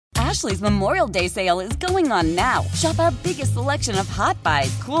Ashley's Memorial Day sale is going on now. Shop our biggest selection of hot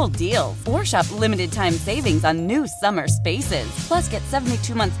buys, cool deals, or shop limited time savings on new summer spaces. Plus, get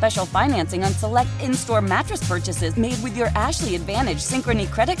 72-month special financing on select in-store mattress purchases made with your Ashley Advantage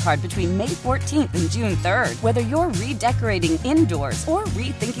Synchrony credit card between May 14th and June 3rd. Whether you're redecorating indoors or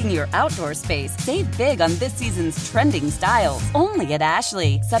rethinking your outdoor space, save big on this season's trending styles. Only at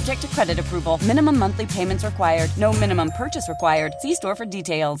Ashley. Subject to credit approval. Minimum monthly payments required. No minimum purchase required. See store for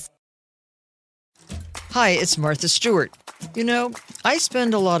details. Hi, it's Martha Stewart. You know, I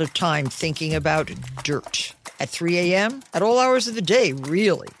spend a lot of time thinking about dirt. At 3 a.m., at all hours of the day,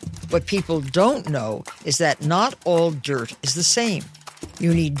 really. What people don't know is that not all dirt is the same.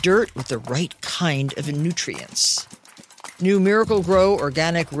 You need dirt with the right kind of nutrients. New Miracle Grow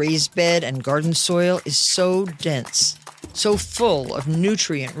organic raised bed and garden soil is so dense, so full of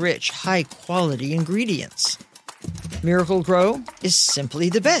nutrient-rich, high-quality ingredients. Miracle Grow is simply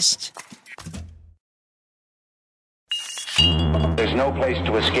the best. There's no place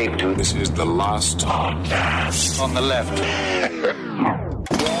to escape to. This is the last podcast. On the left.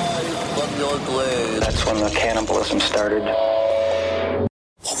 From your grave. That's when the cannibalism started.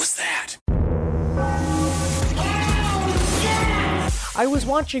 What was that? I was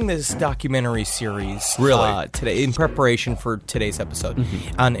watching this documentary series today in preparation for today's episode,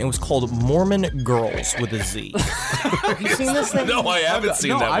 and it was called Mormon Girls with a Z. Have you seen this thing? No, I haven't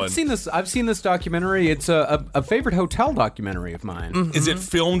seen that one. I've seen this documentary. It's a favorite hotel documentary of mine. Mm-hmm. Is it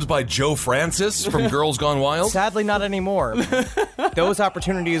filmed by Joe Francis from Girls Gone Wild? Sadly, not anymore. Those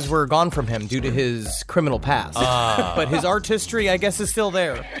opportunities were gone from him due to his criminal past. But his artistry, I guess, is still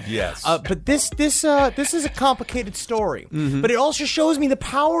there. Yes. But this is a complicated story. Mm-hmm. But it also shows me the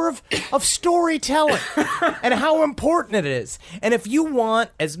power of storytelling and how important it is. And if you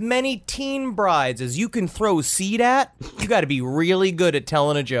want as many teen brides as you can throw seed at, you got to be really good at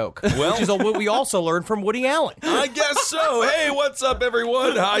telling a joke. Well, which is what we also learned from Woody Allen. I guess so. Hey, what's up,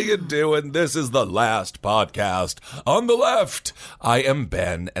 everyone? How you doing? This is the last podcast. On the left, I am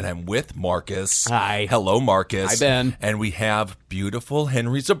Ben, and I'm with Marcus. Hi. Hello, Marcus. Hi, Ben. And we have beautiful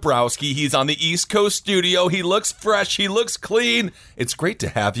Henry Zabrowski. He's on the East Coast studio. He looks fresh. He looks clean. It's great to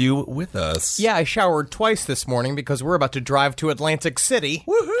have you with us. Yeah, I showered twice this morning because we're about to drive to Atlantic City.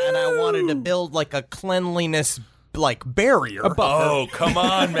 Woohoo! And I wanted to build like a cleanliness barrier. Oh, come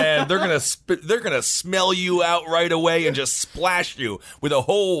on, man. They're gonna smell you out right away and just splash you with a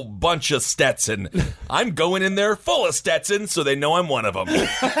whole bunch of Stetson. I'm going in there full of Stetson so they know I'm one of them.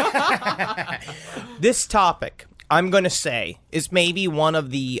 This topic, I'm going to say, is maybe one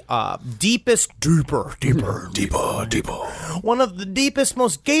of the deeper. One of the deepest,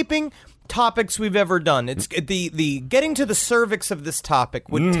 most gaping topics we've ever done. It's the getting to the cervix of this topic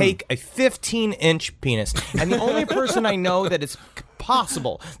would take a 15-inch penis. And the only person I know that is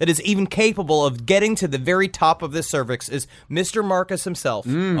possible, that is even capable of getting to the very top of this cervix is Mr. Marcus himself,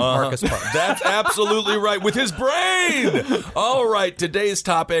 Marcus Park. That's absolutely right, with his brain. All right, today's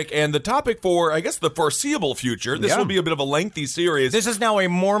topic, and the topic for, I guess, the foreseeable future. This will be a bit of a lengthy series. This is now a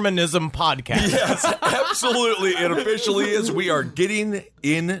Mormonism podcast. Yes, absolutely. It officially is. We are getting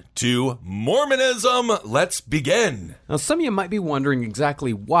into Mormonism. Let's begin. Now, some of you might be wondering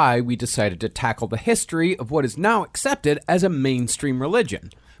exactly why we decided to tackle the history of what is now accepted as a mainstream religion.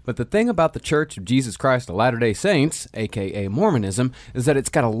 But the thing about the Church of Jesus Christ of Latter-day Saints, aka Mormonism, is that it's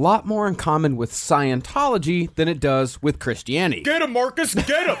got a lot more in common with Scientology than it does with Christianity. Get him, Marcus,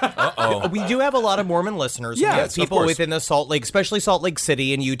 get him! Uh-oh. We do have a lot of Mormon listeners. Yes, we have people within the Salt Lake, especially Salt Lake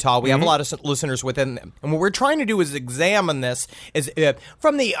City and Utah. We have a lot of listeners within them. And what we're trying to do is examine this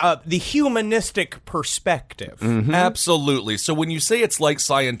from the humanistic perspective. Mm-hmm. Absolutely. So when you say it's like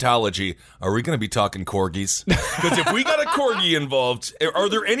Scientology, are we going to be talking corgis? Because if we got a corgi involved, are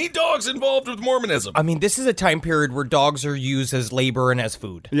there any dogs involved with Mormonism? I mean, this is a time period where dogs are used as labor and as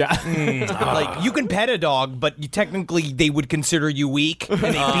food. Yeah. Like, you can pet a dog, but technically they would consider you weak, and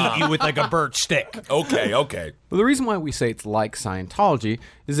they beat you with like a birch stick. Okay. Well, the reason why we say it's like Scientology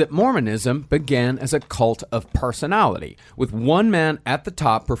is that Mormonism began as a cult of personality, with one man at the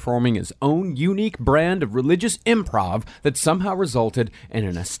top performing his own unique brand of religious improv that somehow resulted in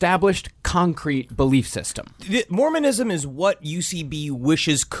an established, concrete belief system. Mormonism is what UCB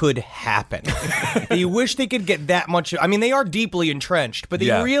wishes could happen. They wish they could get that much. I mean, they are deeply entrenched, but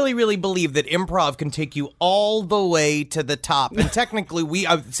they really, really believe that improv can take you all the way to the top. And technically,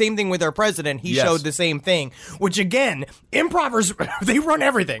 same thing with our president. He showed the same thing, which again, improvers, they run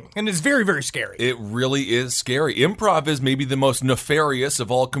everything, and it's very, very scary. It really is scary. Improv is maybe the most nefarious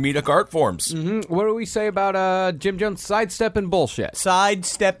of all comedic art forms. Mm-hmm. What do we say about Jim Jones sidestepping bullshit?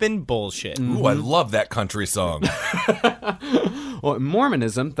 Sidestepping bullshit. Ooh, I love that country song. Well, Mormonism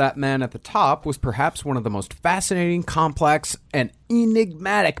Mormonism, that man at the top was perhaps one of the most fascinating, complex, and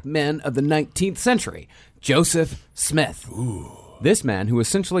enigmatic men of the 19th century, Joseph Smith. Ooh. This man, who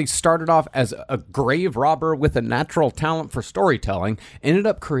essentially started off as a grave robber with a natural talent for storytelling, ended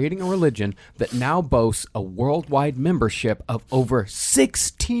up creating a religion that now boasts a worldwide membership of over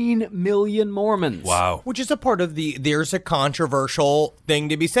 16 million Mormons. Wow. Which is a part of there's a controversial thing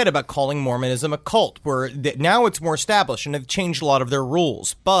to be said about calling Mormonism a cult, where now it's more established and have changed a lot of their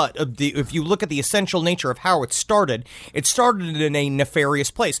rules. But if you look at the essential nature of how it started in a nefarious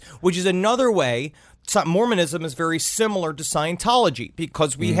place, which is another way. Mormonism is very similar to Scientology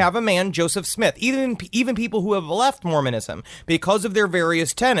because we have a man, Joseph Smith. Even people who have left Mormonism, because of their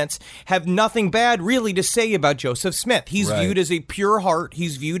various tenets, have nothing bad really to say about Joseph Smith. He's viewed as a pure heart.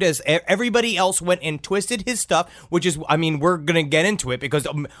 He's viewed as everybody else went and twisted his stuff, which is, I mean, we're going to get into it because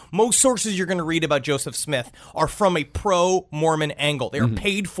most sources you're going to read about Joseph Smith are from a pro-Mormon angle. They are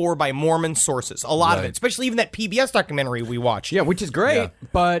paid for by Mormon sources. A lot of it, especially even that PBS documentary we watched. Yeah, which is great,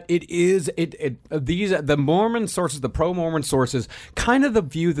 but the Mormon sources, the pro-Mormon sources, kind of the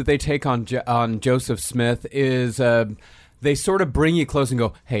view that they take on Joseph Smith is they sort of bring you close and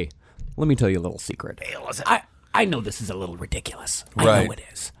go, hey, let me tell you a little secret. Hey, listen. I know this is a little ridiculous. I know it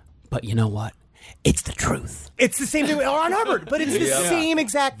is. But you know what? It's the truth. It's the same thing with Ron Hubbard, but it's the same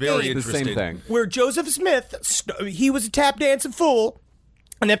exact Very thing. It's the same thing. Where Joseph Smith, he was a tap dancing fool.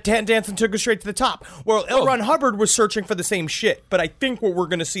 And that dancing took us straight to the top. Well, L. Ron Hubbard was searching for the same shit. But I think what we're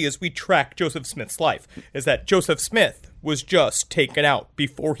going to see as we track Joseph Smith's life is that Joseph Smith was just taken out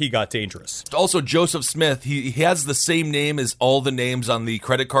before he got dangerous. Also, Joseph Smith, he has the same name as all the names on the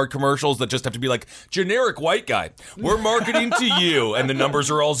credit card commercials that just have to be like, generic white guy. We're marketing to you. And the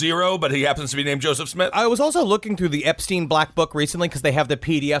numbers are all 0, but he happens to be named Joseph Smith. I was also looking through the Epstein Black Book recently because they have the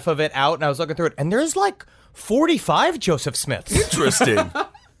PDF of it out. And I was looking through it. And there's like 45 Joseph Smiths. Interesting.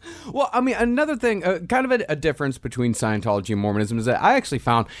 Well, I mean, another thing, kind of a difference between Scientology and Mormonism is that I actually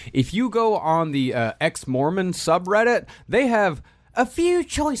found if you go on the ex-Mormon subreddit, they have a few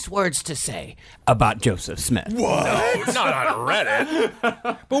choice words to say about Joseph Smith. What? No, not on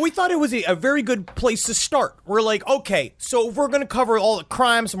Reddit. But we thought it was a very good place to start. We're like, okay, so if we're going to cover all the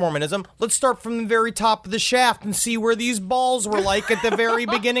crimes of Mormonism, let's start from the very top of the shaft and see where these balls were like at the very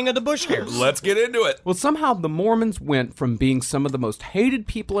beginning of the Bush years. Let's get into it. Well, somehow the Mormons went from being some of the most hated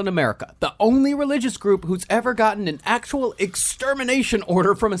people in America, the only religious group who's ever gotten an actual extermination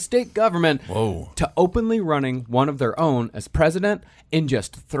order from a state government, to openly running one of their own as president in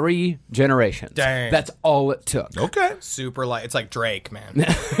just 3 generations. Dang. That's all it took. Okay. Super light. It's like Drake, man.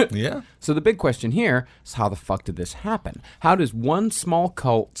 Yeah. So the big question here is, how the fuck did this happen? How does one small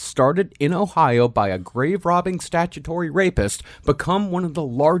cult started in Ohio by a grave-robbing statutory rapist become one of the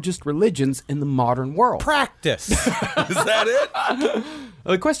largest religions in the modern world? Practice. Is that it?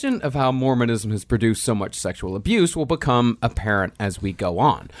 The question of how Mormonism has produced so much sexual abuse will become apparent as we go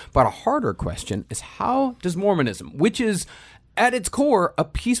on. But a harder question is, how does Mormonism, which is at its core a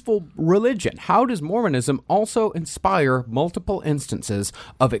peaceful religion, how does Mormonism also inspire multiple instances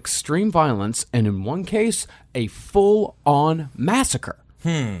of extreme violence and, in one case, a full-on massacre?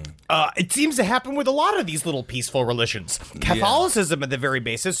 It seems to happen with a lot of these little peaceful religions. Catholicism, at the very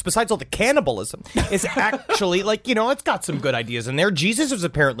basis, besides all the cannibalism, is actually, like, you know, it's got some good ideas in there. Jesus was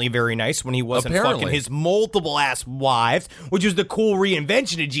apparently very nice when he wasn't fucking his multiple-ass wives, which is the cool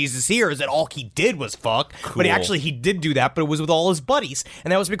reinvention of Jesus here, is that all he did was fuck. Cool. But actually, he did do that, but it was with all his buddies.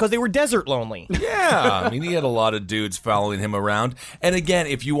 And that was because they were desert lonely. Yeah. I mean, he had a lot of dudes following him around. And again,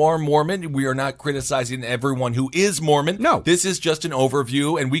 if you are Mormon, we are not criticizing everyone who is Mormon. No. This is just an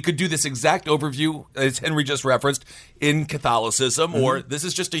overview, and we could do this exact overview, as Henry just referenced, in Catholicism, or this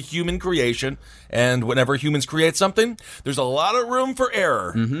is just a human creation, and whenever humans create something, there's a lot of room for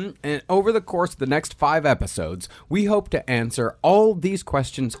error. And over the course of the next 5 episodes, we hope to answer all these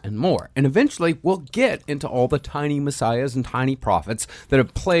questions and more. And eventually, we'll get into all the tiny messiahs and tiny prophets that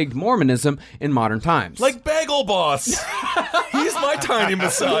have plagued Mormonism in modern times. Like Bagel Boss. He's my tiny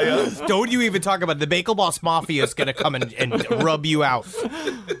messiah. Don't you even talk about it. The Bagel Boss Mafia is going to come and rub you out.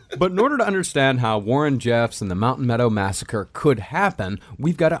 But in order to understand how Warren Jeffs and the Mountain Meadow Massacre could happen,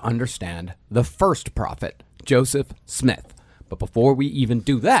 we've got to understand the first prophet, Joseph Smith. But before we even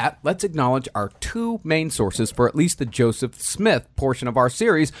do that, let's acknowledge our 2 main sources for at least the Joseph Smith portion of our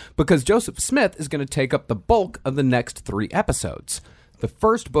series, because Joseph Smith is going to take up the bulk of the next 3 episodes. The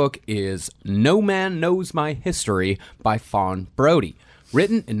first book is No Man Knows My History by Fawn Brody.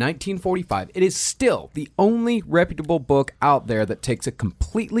 Written in 1945, it is still the only reputable book out there that takes a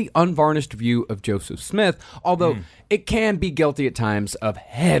completely unvarnished view of Joseph Smith, although it can be guilty at times of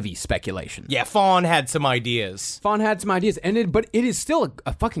heavy speculation. Yeah, Fawn had some ideas. But it is still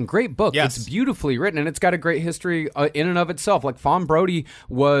a fucking great book. Yes. It's beautifully written, and it's got a great history in and of itself. Like, Fawn Brody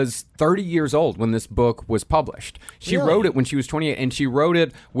was 30 years old when this book was published. She wrote it when she was 28, and she wrote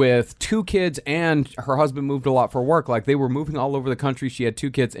it with 2 kids, and her husband moved a lot for work. Like, they were moving all over the country. She had 2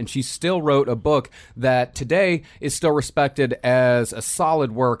 kids, and she still wrote a book that today is still respected as a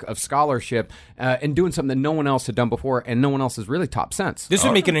solid work of scholarship and doing something that no one else had done before, and no one else has really top sense. This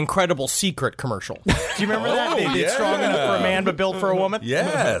would make an incredible Secret commercial. Do you remember that? They did Strong Enough for a Man but Built for a Woman?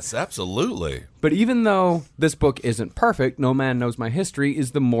 Yes, absolutely. But even though this book isn't perfect, No Man Knows My History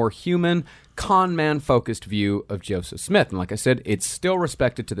is the more human, con man-focused view of Joseph Smith. And like I said, it's still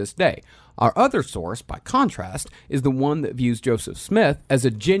respected to this day. Our other source, by contrast, is the one that views Joseph Smith as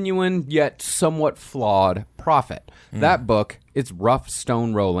a genuine yet somewhat flawed prophet. That book, it's Rough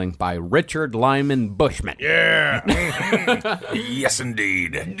Stone Rolling by Richard Lyman Bushman. Yeah. Yes,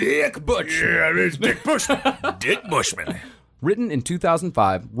 indeed. Dick Bushman. Yeah, it's Dick Bushman. Dick Bushman. Written in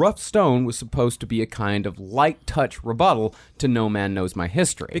 2005, Rough Stone was supposed to be a kind of light touch rebuttal to No Man Knows My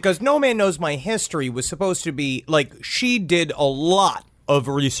History. Because No Man Knows My History was supposed to be, like, she did a lot of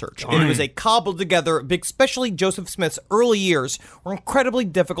research. And it was a cobbled together, especially Joseph Smith's early years were incredibly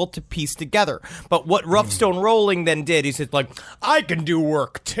difficult to piece together. But what Rough Stone Rolling then did, he said, like, I can do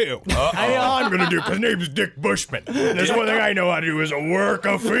work too. I know I'm going to do, because his name's Dick Bushman. There's one thing I know how to do is a work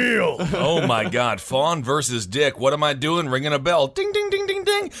a field. Oh my God, Fawn versus Dick. What am I doing? Ringing a bell. Ding, ding, ding, ding,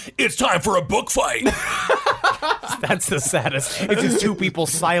 ding. It's time for a book fight. That's the saddest. It's just 2 people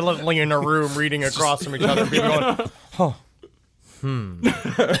silently in a room reading across from each other, being going, huh.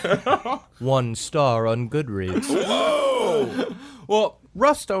 1 star on Goodreads. Whoa! Well,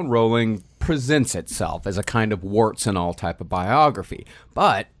 Rough Stone Rolling presents itself as a kind of warts and all type of biography,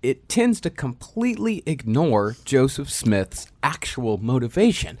 but it tends to completely ignore Joseph Smith's actual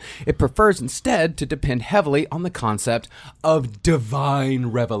motivation. It prefers instead to depend heavily on the concept of divine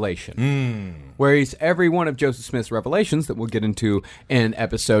revelation. Whereas every one of Joseph Smith's revelations that we'll get into in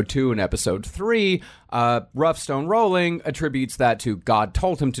episode 2 and episode 3, Rough Stone Rolling attributes that to God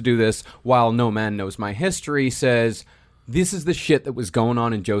told him to do this, while No Man Knows My History says this is the shit that was going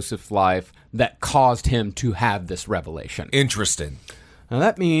on in Joseph's life that caused him to have this revelation. Interesting. Now,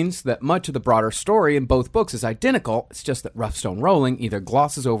 that means that much of the broader story in both books is identical. It's just that Rough Stone Rolling either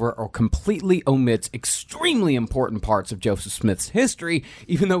glosses over or completely omits extremely important parts of Joseph Smith's history,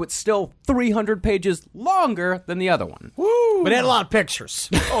 even though it's still 300 pages longer than the other one. Woo! But it had a lot of pictures.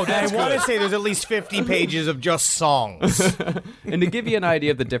 Oh, that's I want to say there's at least 50 pages of just songs. And to give you an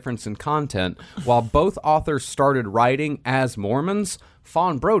idea of the difference in content, while both authors started writing as Mormons,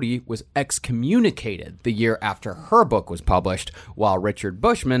 Fawn Brody was excommunicated the year after her book was published, while Richard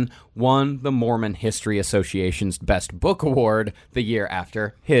Bushman won the Mormon History Association's Best Book Award the year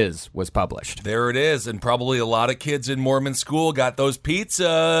after his was published. There it is, and probably a lot of kids in Mormon school got those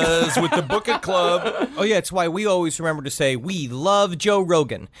pizzas with the Book It Club. Oh, yeah, it's why we always remember to say, we love Joe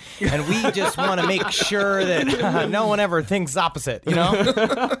Rogan, and we just want to make sure that no one ever thinks opposite, you know?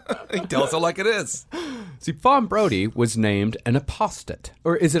 He tells it like it is. See, Fawn Brody was named an apostate.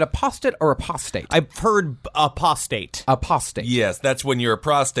 Or is it apostate or apostate? I've heard apostate. Apostate. Yes, that's when your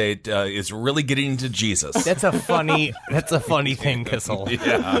prostate is really getting into Jesus. That's a funny thing, Kissel.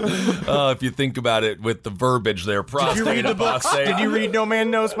 Yeah. If you think about it with the verbiage there, prostate, Did you read the books? apostate. Did you read No Man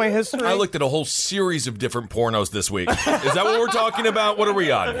Knows My History? I looked at a whole series of different pornos this week. Is that what we're talking about? What are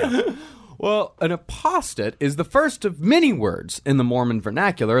we on? Well, an apostate is the first of many words in the Mormon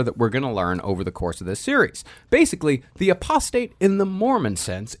vernacular that we're going to learn over the course of this series. Basically, the apostate in the Mormon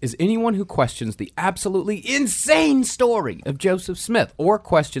sense is anyone who questions the absolutely insane story of Joseph Smith or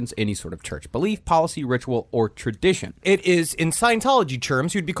questions any sort of church belief, policy, ritual, or tradition. It is, in Scientology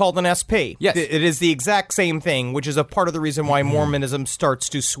terms, you'd be called an SP. Yes. It is the exact same thing, which is a part of the reason why Mormonism starts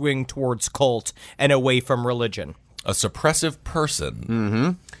to swing towards cult and away from religion. A suppressive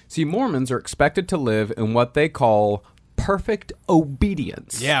person. See, Mormons are expected to live in what they call perfect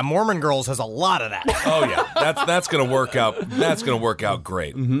obedience. Yeah, Mormon Girls has a lot of that. Oh yeah, that's gonna work out. That's gonna work out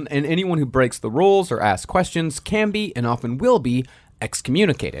great. And anyone who breaks the rules or asks questions can be, and often will be,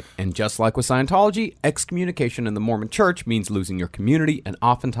 excommunicated. And just like with Scientology, excommunication in the Mormon church means losing your community and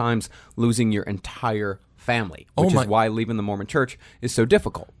oftentimes losing your entire family, which is why leaving the Mormon church is so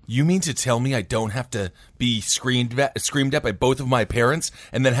difficult. You mean to tell me I don't have to be screamed at by both of my parents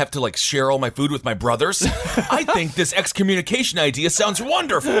and then have to like share all my food with my brothers? I think this excommunication idea sounds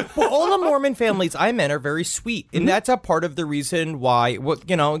wonderful. Well, all the Mormon families I met are very sweet, and that's a part of the reason why.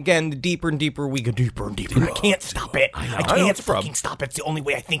 Again, the deeper and deeper we go, deeper and deeper. I can't stop it. I can't fucking stop it. It's the only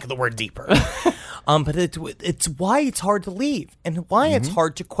way I think of the word deeper. But it's why it's hard to leave, and why it's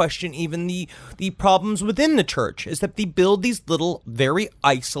hard to question even the problems within the church, is that they build these little, very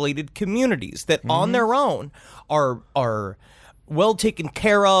isolated communities that on their own are well taken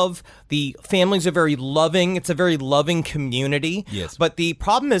care of. The families are very loving. It's a very loving community. Yes. But the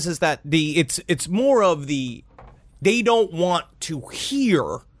problem is that it's more of they don't want to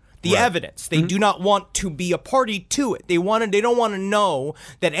hear the evidence. They do not want to be a party to it. They don't want to know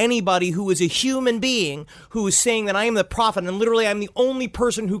that anybody who is a human being who is saying that I am the prophet and literally I'm the only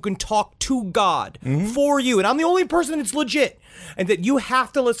person who can talk to God for you, and I'm the only person that's legit, and that you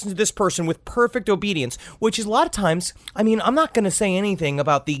have to listen to this person with perfect obedience, which is a lot of times, I mean, I'm not going to say anything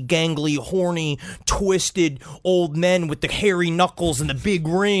about the gangly, horny, twisted old men with the hairy knuckles and the big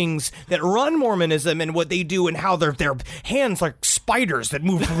rings that run Mormonism and what they do and how their hands like spiders that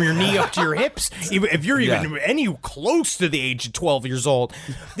move from your knee up to your hips. Even if you're even any close to the age of 12 years old,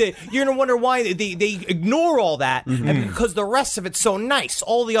 you're going to wonder why they ignore all that, and because the rest of it's so nice,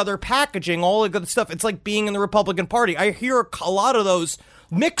 all the other packaging, all the good stuff. It's like being in the Republican Party. I hear a lot of those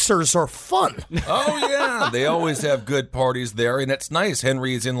mixers are fun. Oh yeah, they always have good parties there, and it's nice.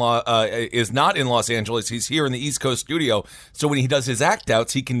 Henry is is not in Los Angeles. He's here in the East Coast studio, so when he does his act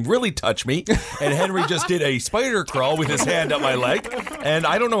outs, he can really touch me. And Henry just did a spider crawl with his hand up my leg, and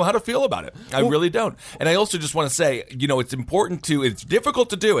I don't know how to feel about it. I really don't. And I also just want to say, it's difficult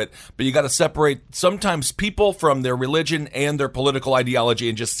to do it, but you got to separate sometimes people from their religion and their political ideology,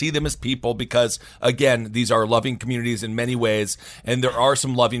 and just see them as people, because again, these are loving communities in many ways, and there are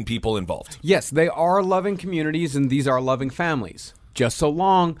some loving people involved. Yes, they are loving communities, and these are loving families. Just so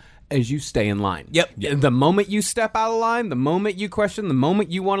long as you stay in line. Yep. The moment you step out of line, the moment you question, the moment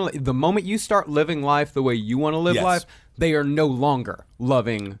you start living life the way you want to live life, they are no longer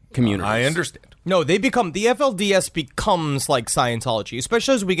loving communities. I understand. No, the FLDS becomes like Scientology,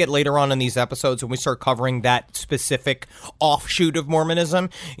 especially as we get later on in these episodes when we start covering that specific offshoot of Mormonism,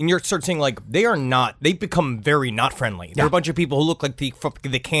 and you're start seeing like they become very not friendly. They're a bunch of people who look like the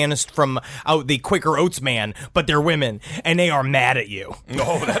canist from out the Quaker Oats man, but they're women, and they are mad at you.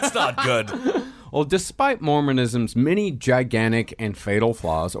 No, that's not good. Well, despite Mormonism's many gigantic and fatal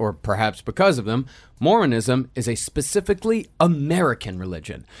flaws, or perhaps because of them, Mormonism is a specifically American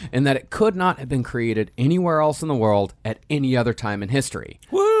religion, in that it could not have been created anywhere else in the world at any other time in history.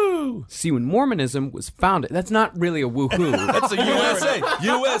 Woo! See, when Mormonism was founded, that's not really a woohoo. That's a USA.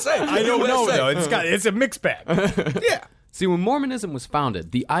 USA. I don't know, though. It's a mixed bag. Yeah. See, when Mormonism was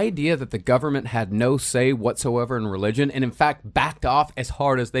founded, the idea that the government had no say whatsoever in religion, and in fact backed off as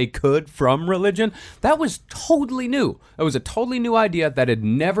hard as they could from religion, that was totally new. It was a totally new idea that had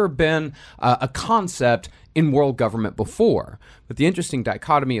never been a concept in world government before. But the interesting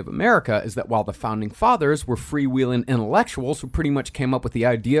dichotomy of America is that while the founding fathers were freewheeling intellectuals who pretty much came up with the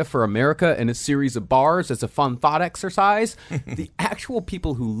idea for America in a series of bars as a fun thought exercise, the actual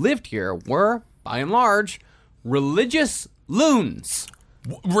people who lived here were, by and large, religious loons.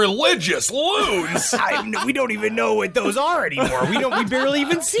 Religious loons? We don't even know what those are anymore. We barely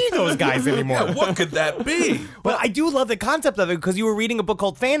even see those guys anymore. Yeah, what could that be? But I do love the concept of it, because you were reading a book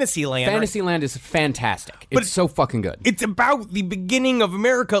called Fantasyland. Fantasyland is fantastic. It's so fucking good. It's about the beginning of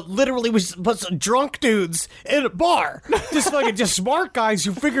America. Literally was drunk dudes in a bar. Just smart guys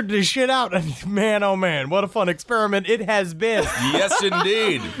who figured this shit out. And man, oh man, what a fun experiment it has been. Yes,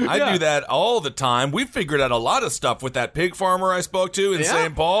 indeed. I do that all the time. We figured out a lot of stuff with that pig farmer I spoke to in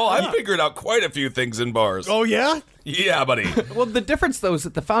St. Paul. I figured out quite a few things in bars. Oh, yeah? Yeah, buddy. Well, the difference, though, is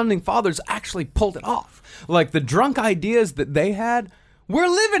that the founding fathers actually pulled it off. Like, the drunk ideas that they had, we're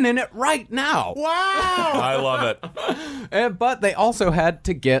living in it right now. Wow! I love it. But they also had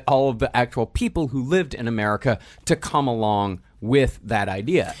to get all of the actual people who lived in America to come along with that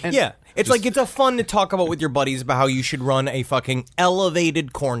idea. And yeah. It's a fun to talk about with your buddies about how you should run a fucking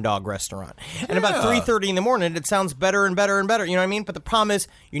elevated corn dog restaurant. And about 3:30 in the morning, it sounds better and better and better. You know what I mean? But the problem is,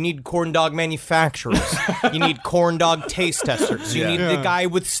 you need corn dog manufacturers. You need corn dog taste testers. You need the guy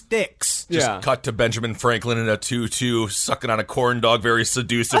with sticks. Just cut to Benjamin Franklin in a tutu, sucking on a corn dog very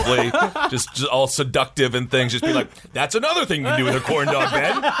seductively, just all seductive and things. Just be like, that's another thing you can do with a corn dog,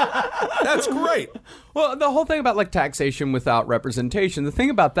 Ben. That's great. Well, the whole thing about like taxation without representation, the thing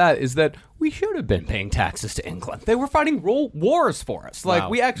about that is that that we should have been paying taxes to England. They were fighting wars for us. Like,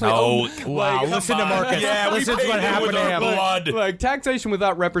 we actually... Listen to Marcus. Yeah, listen to what happened to him. Blood. Like, taxation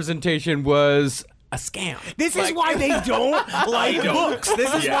without representation was a scam. This is why they don't like books.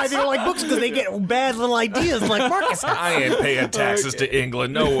 This is why they don't like books, because they get bad little ideas like Marcus. I ain't paying taxes to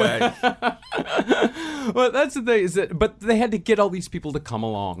England. No way. Well, that's the thing, is that, but they had to get all these people to come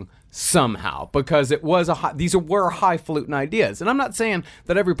along somehow, because it was these were highfalutin ideas. And I'm not saying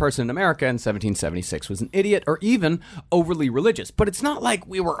that every person in America in 1776 was an idiot or even overly religious, but it's not like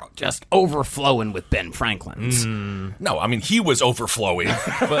we were just overflowing with Ben Franklins. No, I mean, he was overflowing.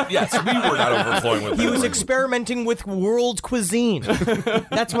 But yes, we were not overflowing with He Ben was Franklin. experimenting with world cuisine.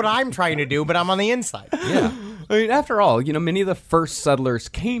 That's what I'm trying to do, but I'm on the inside. Yeah. I mean, after all, many of the first settlers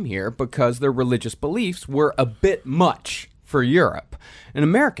came here because their religious beliefs were a bit much for Europe. And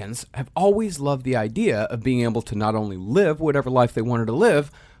Americans have always loved the idea of being able to not only live whatever life they wanted to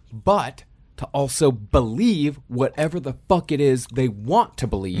live, but to also believe whatever the fuck it is they want to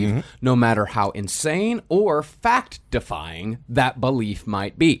believe, no matter how insane or fact-defying that belief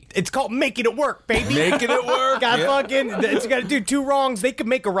might be. It's called making it work, baby. Making it work. Got to do two wrongs. They could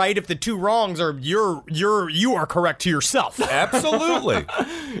make a right if the two wrongs are you are correct to yourself. Absolutely.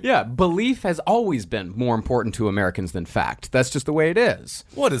 Yeah, belief has always been more important to Americans than fact. That's just the way it is.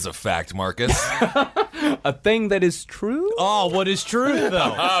 What is a fact, Marcus? A thing that is true? Oh, what is true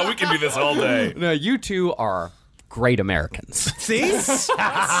though? We can do this all day. No, you two are great Americans. See? He said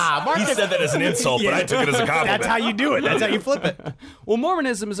that as an insult, but I took it as a compliment. That's how you do it. That's how you flip it. Well,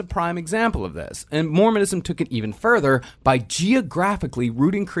 Mormonism is a prime example of this. And Mormonism took it even further by geographically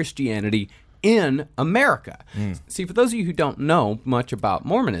rooting Christianity in America. See, for those of you who don't know much about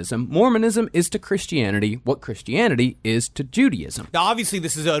Mormonism, Mormonism is to Christianity what Christianity is to Judaism. Now, obviously,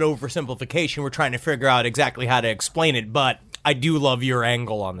 this is an oversimplification. We're trying to figure out exactly how to explain it, but I do love your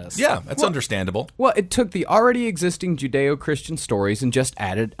angle on this. Yeah, that's understandable. Well, it took the already existing Judeo-Christian stories and just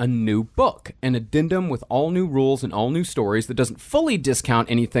added a new book, an addendum with all new rules and all new stories that doesn't fully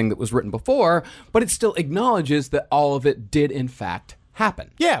discount anything that was written before, but it still acknowledges that all of it did, in fact, happen.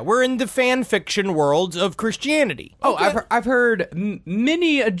 Yeah, we're in the fan fiction worlds of Christianity. Oh, I've heard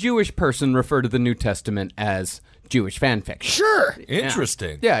many a Jewish person refer to the New Testament as Jewish fan fiction. Sure.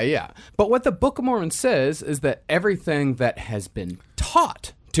 Interesting. Yeah. But what the Book of Mormon says is that everything that has been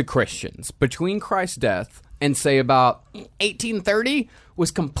taught to Christians between Christ's death and, say, about 1830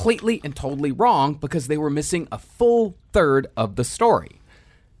 was completely and totally wrong because they were missing a full third of the story.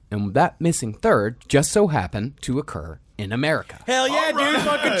 And that missing third just so happened to occur in America. Hell yeah, dude.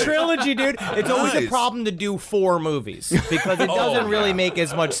 Fucking trilogy, dude. It's always a problem to do 4 movies because it doesn't really make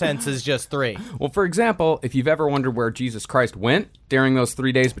as much sense as just 3. Well, for example, if you've ever wondered where Jesus Christ went during those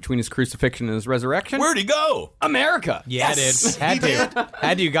 3 days between his crucifixion and his resurrection, Where'd he go? America. Yeah, dude. Had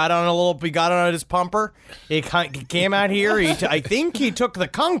to. Got on his pumper. He came out here. I think he took the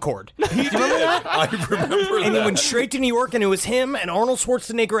Concorde. Do you remember that? I remember that. And he went straight to New York, and it was him and Arnold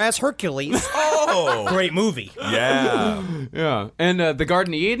Schwarzenegger as Hercules. Oh. Great movie. Yeah. Yeah. And the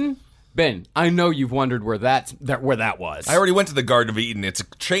Garden of Eden? Ben, I know you've wondered where that was. I already went to the Garden of Eden. It's a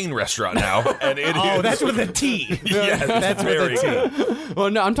chain restaurant now. And it is. That's with a T. Yes, that's very good. Well,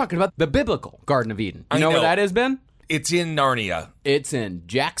 no, I'm talking about the biblical Garden of Eden. You I know where know. that is, Ben? It's in Narnia. It's in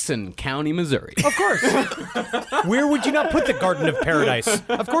Jackson County, Missouri. Of course. Where would you not put the Garden of Paradise?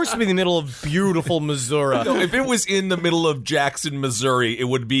 Of course, it'd be in the middle of beautiful Missouri. No, if it was in the middle of Jackson, Missouri, it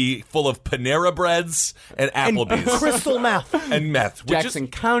would be full of Panera Breads and Applebee's. And crystal meth. And meth. which Jackson is-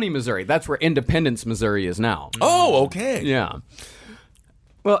 County, Missouri. That's where Independence, Missouri is now. Oh, okay. Yeah.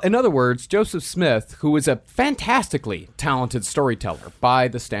 Well, in other words, Joseph Smith, who was a fantastically talented storyteller by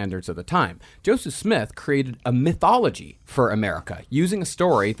the standards of the time, Joseph Smith created a mythology for America using a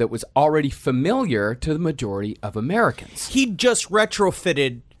story that was already familiar to the majority of Americans. He just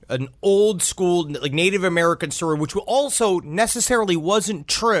retrofitted an old school like Native American story, which also necessarily wasn't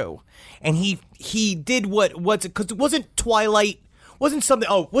true. And he did what's because it wasn't Twilight, wasn't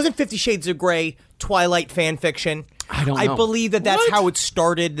 50 Shades of Grey Twilight fan fiction. I don't know. I believe that's how it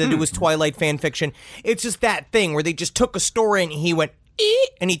started, that it was Twilight fan fiction. It's just that thing where they just took a story and he went,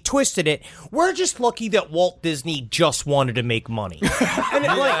 and he twisted it. We're just lucky that Walt Disney just wanted to make money. And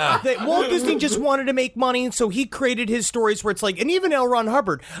that Walt Disney just wanted to make money, and so he created his stories where it's like, and even L. Ron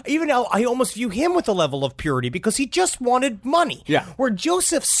Hubbard, I almost view him with a level of purity because he just wanted money. Yeah. Where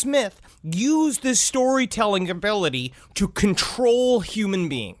Joseph Smith used this storytelling ability to control human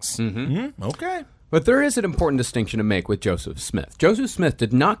beings. Okay. But there is an important distinction to make with Joseph Smith. Joseph Smith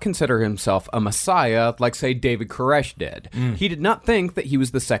did not consider himself a Messiah like, say, David Koresh did. He did not think that he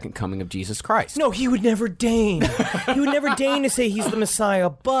was the second coming of Jesus Christ. No, he would never deign. He would never deign to say he's the Messiah,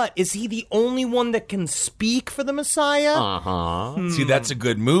 but is he the only one that can speak for the Messiah? Uh-huh. See, that's a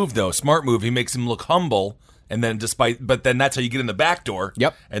good move, though. Smart move. He makes him look humble. And then but then that's how you get in the back door.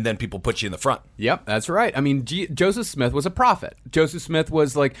 Yep. And then people put you in the front. Yep, that's right. I mean, Joseph Smith was a prophet. Joseph Smith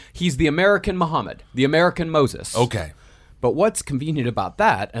was he's the American Muhammad, the American Moses. Okay. But what's convenient about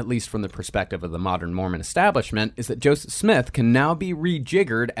that, at least from the perspective of the modern Mormon establishment, is that Joseph Smith can now be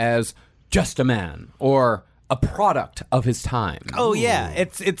rejiggered as just a man, or a product of his time. Oh, yeah.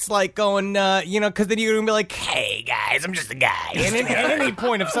 It's like going, because then you're going to be like, hey, guys, I'm just a guy. And at any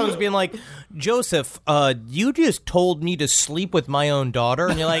point, if someone's being like, Joseph, you just told me to sleep with my own daughter,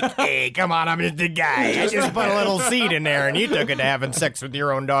 and you're like, hey, come on, I'm just a guy. I just put a little seed in there, and you took it to having sex with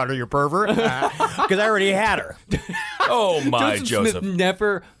your own daughter, you pervert, because I already had her. Oh, my Joseph Smith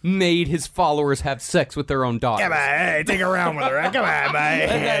never made his followers have sex with their own daughters. Come on, hey, take her around with her. Come on,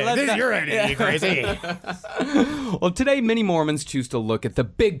 man. This is your idea, you crazy. Well, today, many Mormons choose to look at the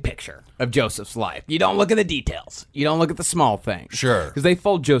big picture of Joseph's life. You don't look at the details. You don't look at the small things. Sure. Because they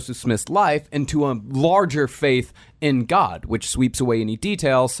fold Joseph Smith's life into a larger faith in God, which sweeps away any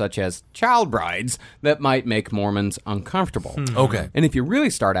details, such as child brides, that might make Mormons uncomfortable. Okay. And if you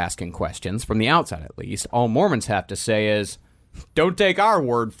really start asking questions, from the outside at least, all Mormons have to say is, don't take our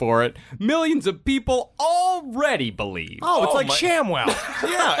word for it. Millions of people already believe. Oh, it's like ShamWow.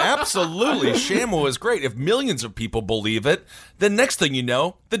 Yeah, absolutely. ShamWow is great. If millions of people believe it, then next thing you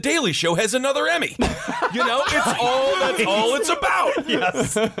know, The Daily Show has another Emmy. That's all it's about.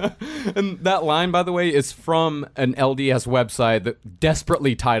 Yes. And that line, by the way, is from an LDS website that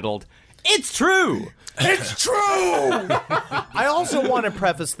desperately titled, "It's True." It's true! I also want to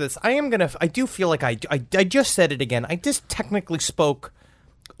preface this. I do feel like I just said it again. I just technically spoke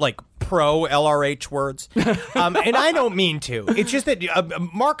like pro LRH words. And I don't mean to. It's just that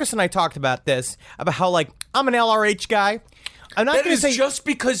Marcus and I talked about this, about how I'm an LRH guy. I'm not That going to is say just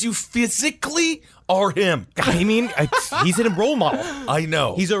because you physically are him. I mean, he's a role model. I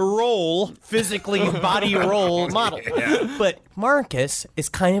know. He's a physically body role model. Yeah. But Marcus is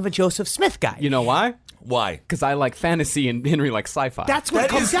kind of a Joseph Smith guy. You know why? Why? Because I like fantasy and Henry likes sci-fi. That's what That it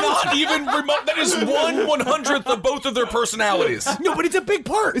comes is down not to. even remote. That is 1/100th of both of their personalities. No, but it's a big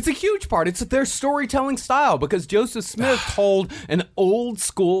part. It's a huge part. It's their storytelling style, because Joseph Smith told an old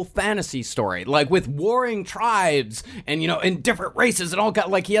school fantasy story, with warring tribes and, and different races, and all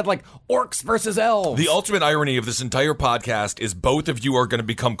got he had orcs versus elves. The ultimate irony of this entire podcast is both of you are going to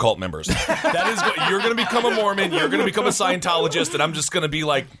become cult members. You're going to become a Mormon, you're going to become a Scientologist, and I'm just going to be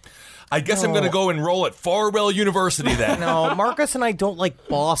like, I guess I'm going to go enroll at Farwell University then. No, Marcus and I don't like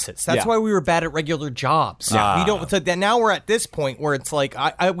bosses. That's Yeah. why we were bad at regular jobs. We don't. So that now we're at this point where it's like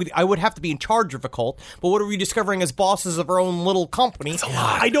I would have to be in charge of a cult, but what are we discovering as bosses of our own little company? It's a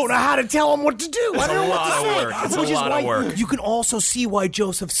lot. I don't know how to tell them what to do. I don't know what to say. work. It's a Which is lot of why work. you can also see why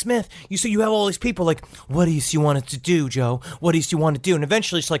Joseph Smith. You have all these people like, what do you want it to do, Joe? What do you want to do? And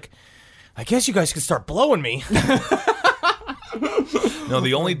eventually it's like, I guess you guys can start blowing me. No,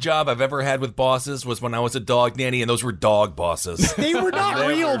 the only job I've ever had with bosses was when I was a dog nanny, and those were dog bosses. They were not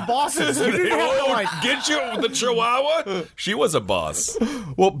real bosses. You didn't have to like Get you the Chihuahua? She was a boss.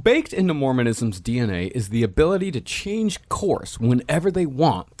 Well, baked into Mormonism's DNA is the ability to change course whenever they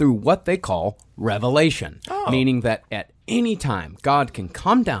want through what they call revelation, meaning that at any time God can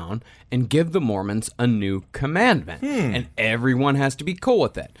come down and give the Mormons a new commandment, and everyone has to be cool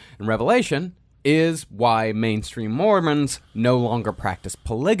with it. And revelation is why mainstream Mormons no longer practice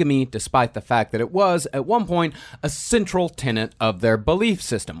polygamy, despite the fact that it was, at one point, a central tenet of their belief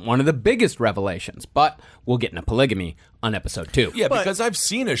system. One of the biggest revelations, but we'll get into polygamy on episode 2. Yeah, because I've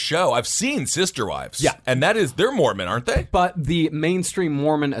seen a show. I've seen Sister Wives. Yeah. And they're Mormon, aren't they? But the mainstream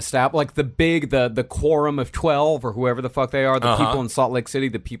Mormon the quorum of 12, or whoever the fuck they are, the people in Salt Lake City,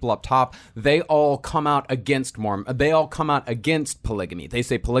 the people up top, they all come out against They all come out against polygamy. They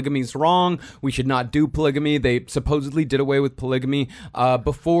say polygamy's wrong. We should not do polygamy. They supposedly did away with polygamy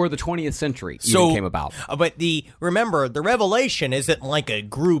before the 20th century even came about. But remember, the revelation isn't like a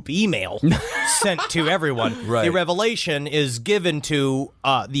group email sent to everyone. Right. The revelation is given to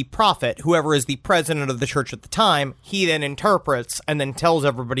the prophet, whoever is the president of the church at the time. He then interprets and then tells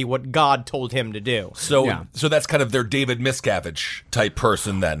everybody what God told him to do. So that's kind of their David Miscavige type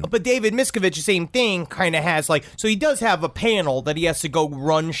person then. But David Miscavige, same thing, kind of has so he does have a panel that he has to go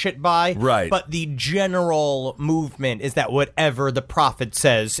run shit by. Right. But the general movement is that whatever the prophet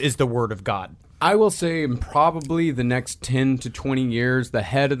says is the word of God. I will say in probably the next 10 to 20 years, the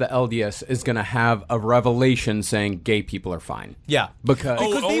head of the LDS is going to have a revelation saying gay people are fine. Yeah. Because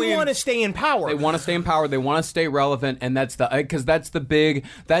they want to stay in power. They want to stay in power. They want to stay relevant. And that's the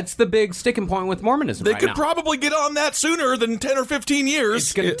big sticking point with Mormonism They right could now. probably get on that sooner than 10 or 15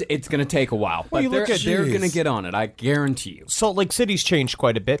 years. It's going to take a while. But they're going to get on it. I guarantee you. Salt Lake City's changed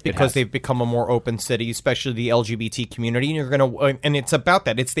quite a bit because they've become a more open city, especially the LGBT community. And it's about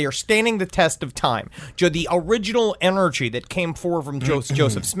that. They are standing the test of time. The original energy that came forward from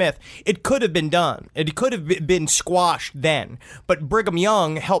Joseph Smith, it could have been done. It could have been squashed then. But Brigham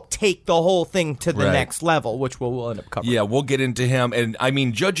Young helped take the whole thing to the next level, which we'll end up covering. Yeah, we'll get into him. And I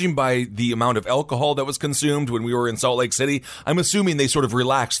mean, judging by the amount of alcohol that was consumed when we were in Salt Lake City, I'm assuming they sort of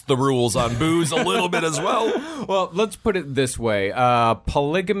relaxed the rules on booze a little bit as well. Well, let's put it this way.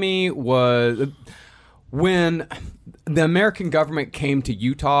 Polygamy was... When the American government came to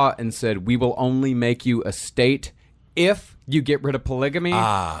Utah and said, we will only make you a state if you get rid of polygamy,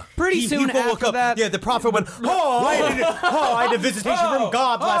 pretty soon after that... Yeah, the prophet went, I had a visitation from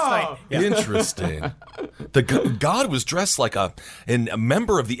God last night. Yeah. Interesting. God was dressed like a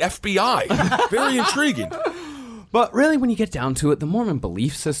member of the FBI. Very intriguing. But really, when you get down to it, the Mormon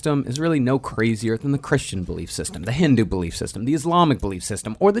belief system is really no crazier than the Christian belief system, the Hindu belief system, the Islamic belief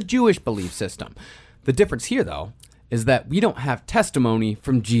system, or the Jewish belief system. The difference here, though, is that we don't have testimony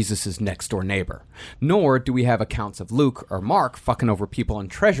from Jesus' next-door neighbor, nor do we have accounts of Luke or Mark fucking over people on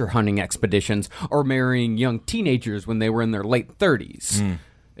treasure hunting expeditions or marrying young teenagers when they were in their late 30s.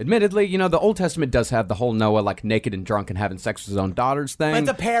 Admittedly, the Old Testament does have the whole Noah, naked and drunk and having sex with his own daughters thing. It's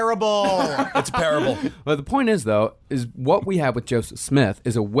a parable. It's a parable. But the point is, though, is what we have with Joseph Smith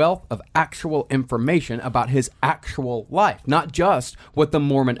is a wealth of actual information about his actual life, not just what the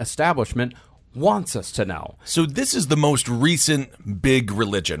Mormon establishment wants us to know. So this is the most recent big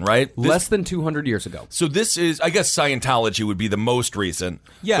religion, right? Less than 200 years ago. So this is, I guess Scientology would be the most recent.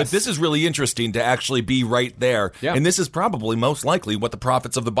 Yes. But this is really interesting to actually be right there. Yeah. And this is probably most likely what the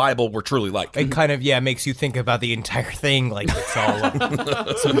prophets of the Bible were truly like. It kind of, makes you think about the entire thing like it's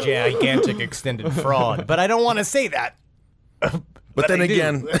all some gigantic extended fraud. But I don't want to say that. But then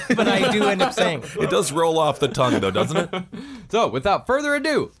again... But I do end up saying it does roll off the tongue, though, doesn't it? So, without further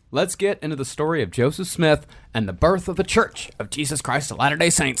ado, let's get into the story of Joseph Smith and the birth of the Church of Jesus Christ of Latter-day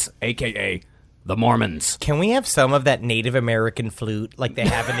Saints, a.k.a. the Mormons. Can we have some of that Native American flute like they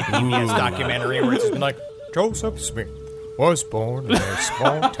have in the PBS documentary where it's just been like, Joseph Smith was born in a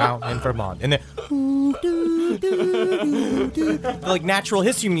small town in Vermont. And then, like Natural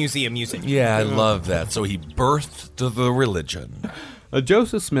History Museum music. Yeah, I love that. So he birthed the religion.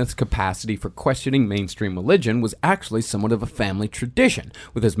 Joseph Smith's capacity for questioning mainstream religion was actually somewhat of a family tradition,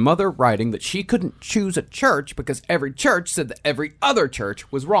 with his mother writing that she couldn't choose a church because every church said that every other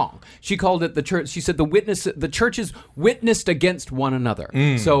church was wrong. She called it the church. She said the churches witnessed against one another.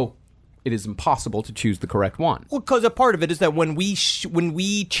 So it is impossible to choose the correct one. Well, because a part of it is that when we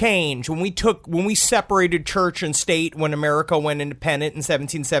separated church and state, when America went independent in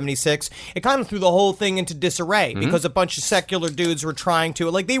 1776, it kind of threw the whole thing into disarray because a bunch of secular dudes were trying to,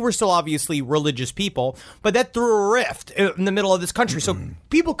 they were still obviously religious people, but that threw a rift in the middle of this country. So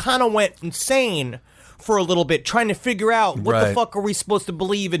people kind of went insane for a little bit, trying to figure out what the fuck are we supposed to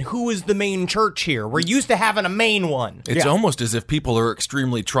believe and who is the main church here. We're used to having a main one. It's almost as if people are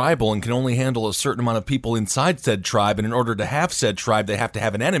extremely tribal and can only handle a certain amount of people inside said tribe, and in order to have said tribe, they have to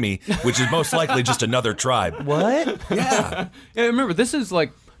have an enemy, which is most likely just another tribe. What? Yeah. Yeah, remember, this is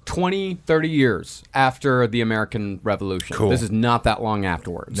 20, 30 years after the American Revolution. Cool. This is not that long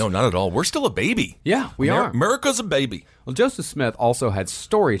afterwards. No, not at all. We're still a baby. Yeah, we are. America's a baby. Well, Joseph Smith also had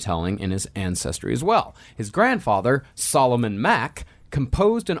storytelling in his ancestry as well. His grandfather, Solomon Mack,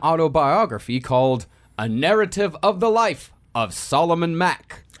 composed an autobiography called A Narrative of the Life of Solomon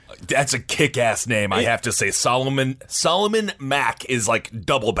Mack. That's a kick-ass name, I have to say. Solomon Mack is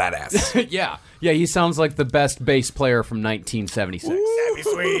double badass. Yeah, he sounds like the best bass player from 1976. That'd be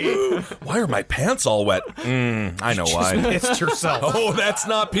sweet. Why are my pants all wet? I know why. Pissed yourself. Oh, that's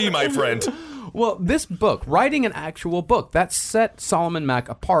not pee, my friend. Well, this book, writing an actual book, that set Solomon Mack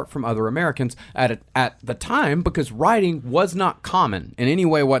apart from other Americans at the time because writing was not common in any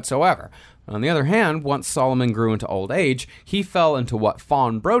way whatsoever. On the other hand, once Solomon grew into old age, he fell into what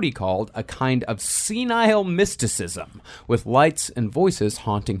Fawn Brodie called a kind of senile mysticism, with lights and voices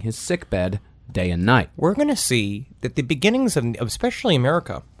haunting his sickbed day and night. We're going to see that the beginnings of especially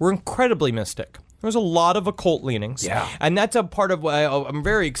America were incredibly mystic. There's a lot of occult leanings. Yeah. And that's a part of why I'm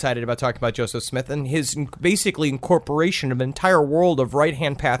very excited about talking about Joseph Smith and his basically incorporation of an entire world of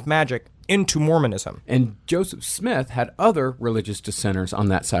right-hand path magic into Mormonism. And Joseph Smith had other religious dissenters on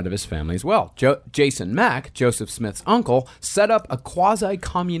that side of his family as well. Jason Mack, Joseph Smith's uncle, set up a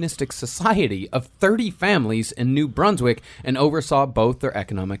quasi-communistic society of 30 families in New Brunswick and oversaw both their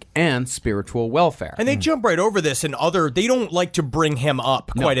economic and spiritual welfare. And they jump right over this and they don't like to bring him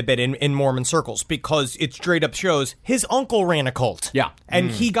up quite a bit in Mormon circles because it straight up shows his uncle ran a cult. Yeah.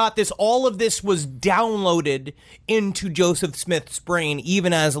 And he got this, all of this was downloaded into Joseph Smith's brain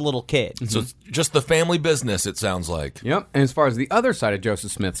even as a little kid. So it's just the family business, it sounds like. Yep. And as far as the other side of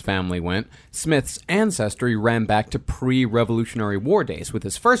Joseph Smith's family went, Smith's ancestry ran back to pre-Revolutionary War days, with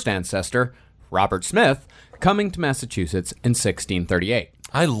his first ancestor, Robert Smith, coming to Massachusetts in 1638.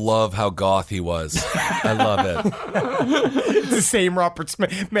 I love how goth he was. I love it. It's the same Robert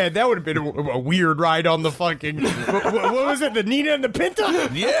Smith. Man, that would have been a weird ride on the fucking... What was it? The Nina and the Pinta?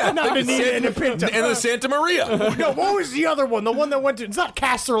 Yeah. Not the Nina and the Pinta. And the Santa Maria. No, what was the other one? The one that went to... It's not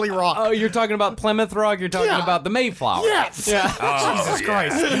Casterly Rock. Oh, you're talking about Plymouth Rock? You're talking about the Mayflower. Yes. Yeah. Jesus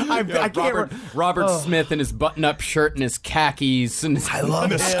Christ. I can't... Robert Smith in his button-up shirt and his khakis. And I love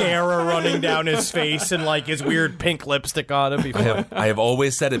mascara running down his face and like his weird pink lipstick on him. I have always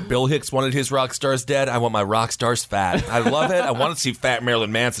said it. Bill Hicks wanted his rock stars dead. I want my rock stars fat. I love it. I want to see fat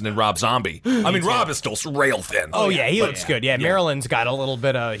Marilyn Manson and Rob Zombie. I mean, Rob is still rail thin. Oh, yeah, he looks good. Yeah, Marilyn's got a little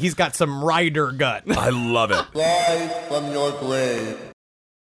bit of... He's got some rider gut. I love it. Live from your grave.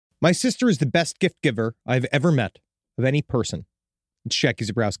 My sister is the best gift giver I've ever met of any person. It's Jackie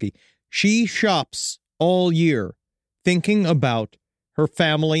Zabrowski. She shops all year thinking about her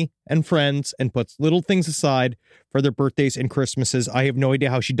family and friends and puts little things aside for their birthdays and Christmases. I have no idea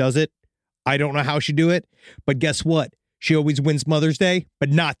how she does it. I don't know how she do it. But guess what? She always wins Mother's Day, but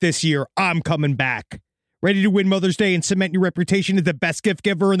not this year. I'm coming back. Ready to win Mother's Day and cement your reputation as the best gift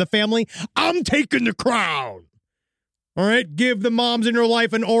giver in the family? I'm taking the crown. All right, give the moms in your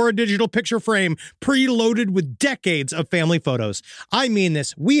life an Aura digital picture frame preloaded with decades of family photos. I mean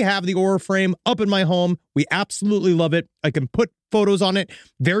this. We have the Aura frame up in my home. We absolutely love it. I can put photos on it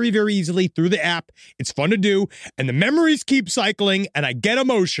very, very easily through the app. It's fun to do, and the memories keep cycling, and I get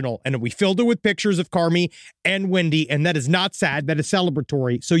emotional. And we filled it with pictures of Carmi and Wendy, and that is not sad. That is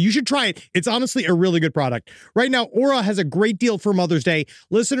celebratory. So you should try it. It's honestly a really good product. Right now, Aura has a great deal for Mother's Day.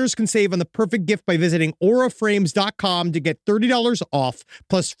 Listeners can save on the perfect gift by visiting auraframes.com to get $30 off,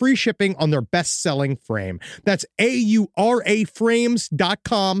 plus free shipping on their best-selling frame. That's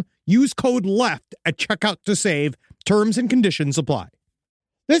auraframes.com. Use code LEFT at checkout to save. Terms and conditions apply.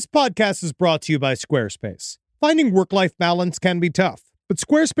 This podcast is brought to you by Squarespace. Finding work-life balance can be tough, but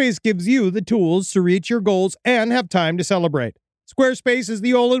Squarespace gives you the tools to reach your goals and have time to celebrate. Squarespace is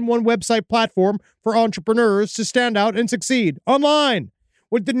the all-in-one website platform for entrepreneurs to stand out and succeed online.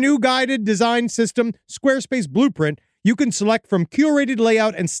 With the new guided design system, Squarespace Blueprint, you can select from curated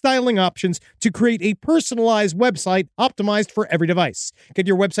layout and styling options to create a personalized website optimized for every device. Get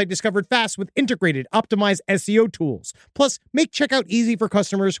your website discovered fast with integrated, optimized SEO tools. Plus, make checkout easy for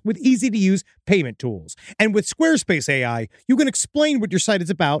customers with easy-to-use payment tools. And with Squarespace AI, you can explain what your site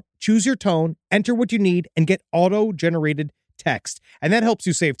is about, choose your tone, enter what you need, and get auto-generated text. And that helps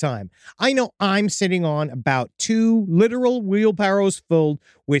you save time. I know I'm sitting on about 2 literal wheelbarrows filled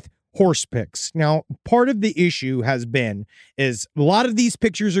with horse pics. Now, part of the issue is a lot of these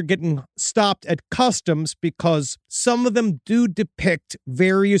pictures are getting stopped at customs because some of them do depict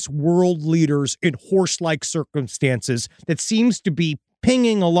various world leaders in horse-like circumstances that seems to be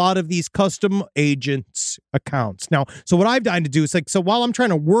pinging a lot of these custom agents' accounts. Now, so what I've done to do is while I'm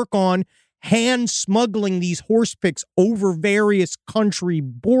trying to work on hand smuggling these horse pics over various country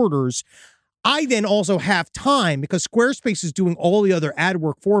borders, I then also have time, because Squarespace is doing all the other ad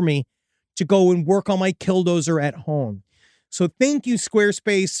work for me, to go and work on my Killdozer at home. So thank you,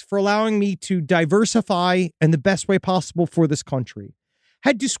 Squarespace, for allowing me to diversify in the best way possible for this country.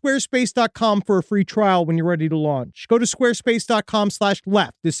 Head to squarespace.com for a free trial when you're ready to launch. Go to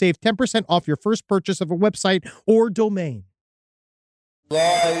squarespace.com/left to save 10% off your first purchase of a website or domain.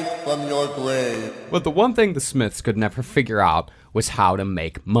 Live from your grave. But the one thing the Smiths could never figure out was how to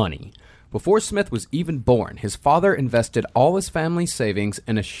make money. Before Smith was even born, his father invested all his family's savings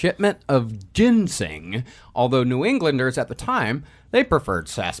in a shipment of ginseng, although New Englanders at the time, they preferred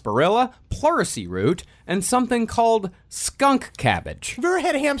sarsaparilla, pleurisy root, and something called skunk cabbage. Have you ever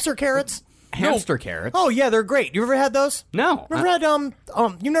had hamster carrots? Hamster carrots? Oh, yeah, they're great. You ever had those? No. You ever had,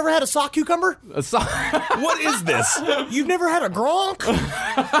 you never had a sock cucumber? What is this? You've never had a gronk?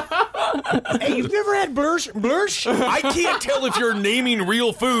 Hey, you've never had blursh? Blursh? I can't tell if you're naming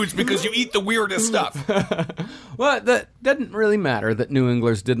real foods because you eat the weirdest stuff. Well, that didn't really matter that New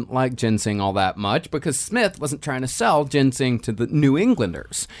Englanders didn't like ginseng all that much because Smith wasn't trying to sell ginseng to the New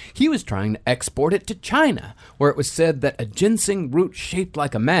Englanders. He was trying to export it to China, where it was said that a ginseng root shaped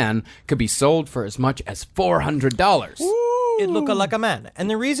like a man could be sold for as much as $400. It looked like a man. And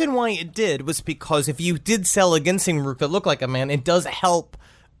the reason why it did was because if you did sell a ginseng root that looked like a man, it does help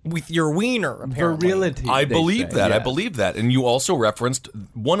with your wiener, apparently. Virility. I they believe say, that. I yes. believe that. And you also referenced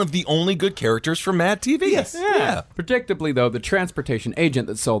one of the only good characters from Mad TV. Yes. Yeah. Predictably, though, the transportation agent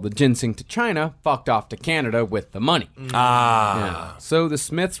that sold the ginseng to China fucked off to Canada with the money. Yeah. So the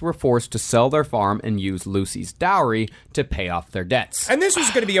Smiths were forced to sell their farm and use Lucy's dowry to pay off their debts. And this was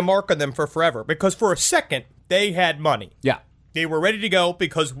going to be a mark on them for forever, because for a second, they had money. Yeah. They were ready to go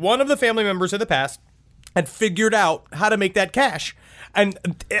because one of the family members of the past had figured out how to make that cash. And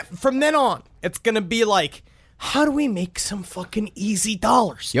from then on, it's going to be like, how do we make some fucking easy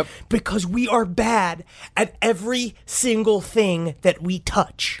dollars? Yep. Because we are bad at every single thing that we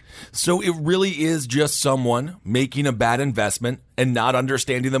touch. So it really is just someone making a bad investment and not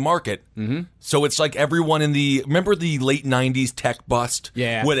understanding the market. Mm-hmm. So it's like everyone remember the late 90s tech bust?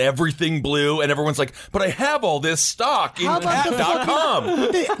 Yeah. When everything blew and everyone's like, but I have all this stock in cat.com.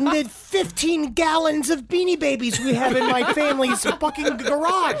 The 15 gallons of Beanie Babies we have in my family's fucking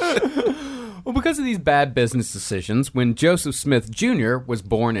garage. Well, because of these bad business decisions, when Joseph Smith Jr. was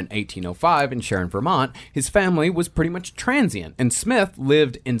born in 1805 in Sharon, Vermont, his family was pretty much transient, and Smith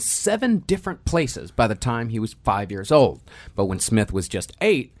lived in 7 different places by the time he was 5 years old. But when Smith was just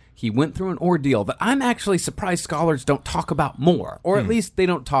 8, he went through an ordeal that I'm actually surprised scholars don't talk about more, or at least they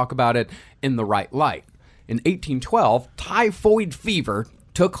don't talk about it in the right light. In 1812, typhoid fever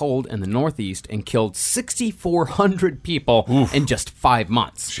took hold in the Northeast and killed 6,400 people in just 5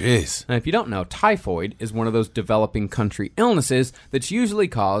 months. Jeez. Now, if you don't know, typhoid is one of those developing country illnesses that's usually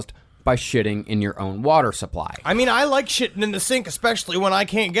caused by shitting in your own water supply. I mean, I like shitting in the sink, especially when I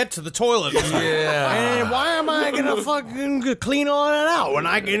can't get to the toilet. Yeah. And why am I going to fucking clean all that out when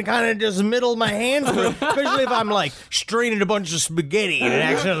I can kind of just middle my hands through it? Especially if I'm like straining a bunch of spaghetti and it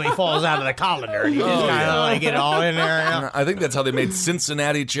accidentally falls out of the colander and you just kind of like get it all in there. You know? I think that's how they made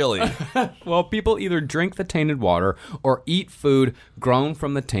Cincinnati chili. Well, people either drink the tainted water or eat food grown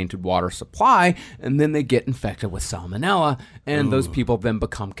from the tainted water supply, and then they get infected with salmonella, and those people then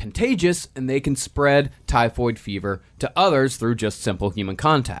become contagious, and they can spread typhoid fever to others through just simple human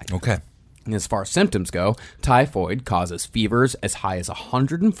contact. Okay. And as far as symptoms go, typhoid causes fevers as high as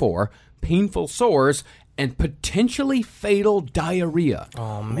 104, painful sores, and potentially fatal diarrhea.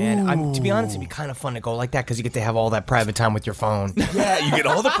 Oh, man. To be honest, it'd be kind of fun to go like that because you get to have all that private time with your phone. Yeah, you get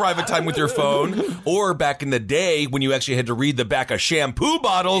all the private time with your phone. Or back in the day when you actually had to read the back of shampoo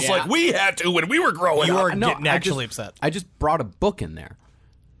bottles like we had to when we were growing You up. were getting actually upset. I just brought a book in there.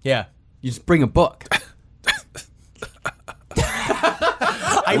 Yeah. You just bring a book.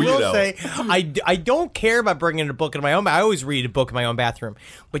 I will say, I don't care about bringing a book in my own. I always read a book in my own bathroom.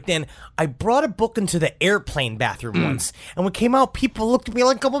 But then I brought a book into the airplane bathroom once, and when it came out, people looked at me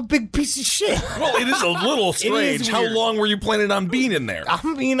like I'm a big piece of shit. Well, it is a little strange. How weird. long were you planning on being in there? I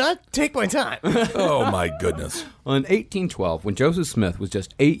mean, I take my time. Oh, my goodness. Well, in 1812, when Joseph Smith was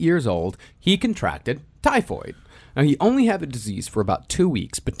just 8 years old, he contracted typhoid. Now, he only had the disease for about 2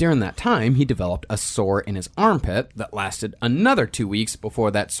 weeks, but during that time, he developed a sore in his armpit that lasted another 2 weeks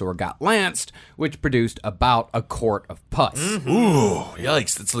before that sore got lanced, which produced about a quart of pus. Ooh,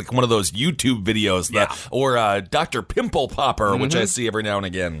 yikes. It's like one of those YouTube videos, or Dr. Pimple Popper, which I see every now and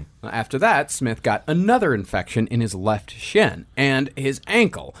again. After that, Smith got another infection in his left shin and his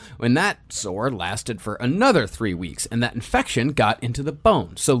ankle, when that sore lasted for another 3 weeks, and that infection got into the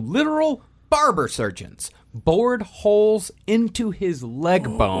bone. So literal barber surgeons bored holes into his leg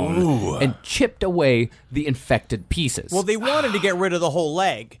bone and chipped away the infected pieces. Well, they wanted to get rid of the whole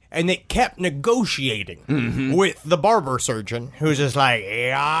leg, and they kept negotiating with the barber surgeon, who's just like,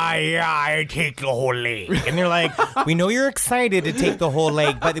 I take the whole leg. And they're like, we know you're excited to take the whole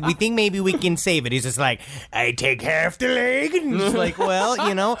leg, but we think maybe we can save it. He's just like, I take half the leg. And he's like, well,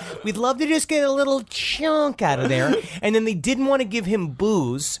 we'd love to just get a little chunk out of there. And then they didn't want to give him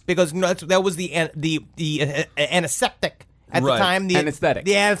booze, because that was the antiseptic at the time. The anesthetic.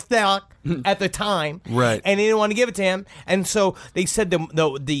 The anesthetic at the time. Right. And they didn't want to give it to him. And so they said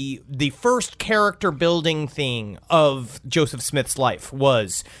the first character building thing of Joseph Smith's life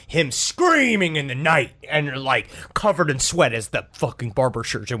was him screaming in the night and like covered in sweat as the fucking barber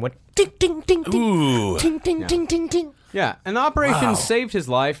surgeon went ding, ding, ding, ding. Ooh. Ting, ting, ting, ting, ting. Yeah, and the operation saved his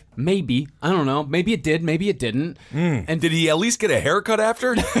life. Maybe. I don't know. Maybe it did. Maybe it didn't. And did he at least get a haircut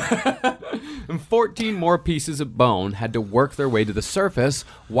after? And 14 more pieces of bone had to work their way to the surface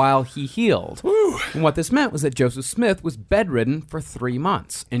while he healed. Woo. And what this meant was that Joseph Smith was bedridden for 3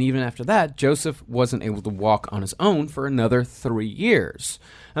 months. And even after that, Joseph wasn't able to walk on his own for another 3 years.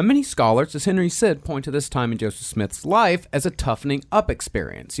 Now, many scholars, as Henry said, point to this time in Joseph Smith's life as a toughening up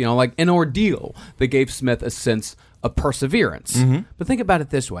experience, like an ordeal that gave Smith a sense of perseverance. Mm-hmm. But think about it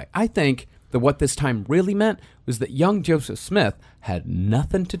this way. I think that what this time really meant was that young Joseph Smith had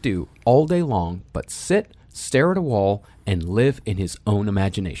nothing to do all day long but sit, stare at a wall, and live in his own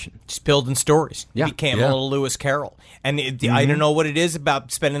imagination. Just building stories. Yeah. He became a little Lewis Carroll. And I don't know what it is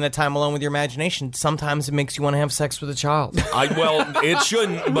about spending that time alone with your imagination. Sometimes it makes you want to have sex with a child. Well, it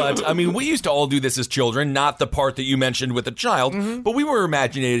shouldn't, but I mean, we used to all do this as children, not the part that you mentioned with a child, but we were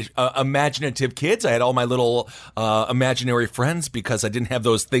imaginative kids. I had all my little imaginary friends because I didn't have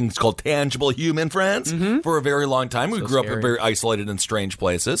those things called tangible human friends for a very long time. We grew up in very isolated and strange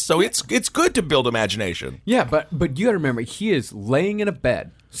places, so it's good to build imagination. Yeah, but you got to remember, he is laying in a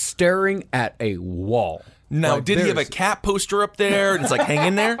bed, staring at a wall. Now, did he have a cat poster up there and it's like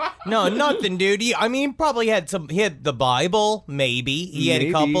hanging there? No, nothing, dude. He probably had he had the Bible, maybe. He had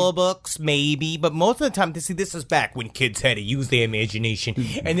a couple of books, maybe. But most of the time, this is back when kids had to use their imagination.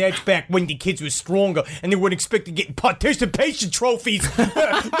 And that's back when the kids were stronger and they weren't expected to get participation trophies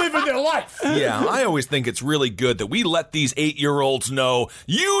living their life. Yeah, I always think it's really good that we let these 8-year-olds know,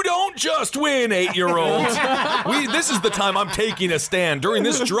 you don't just win, 8-year-olds. This is the time I'm taking a stand during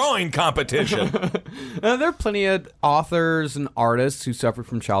this drawing competition. There are plenty of authors and artists who suffered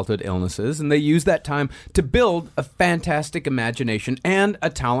from childhood illnesses, and they use that time to build a fantastic imagination and a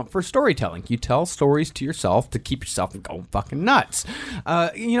talent for storytelling. You tell stories to yourself to keep yourself from going fucking nuts.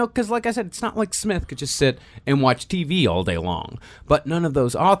 Because like I said, it's not like Smith could just sit and watch TV all day long. But none of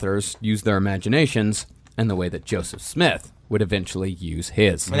those authors use their imaginations in the way that Joseph Smith would eventually use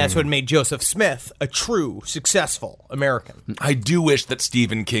his. And that's what made Joseph Smith a true, successful American. I do wish that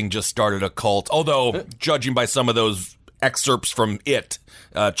Stephen King just started a cult, although, judging by some of those excerpts from It,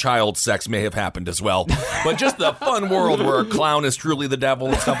 child sex may have happened as well. But just the fun world where a clown is truly the devil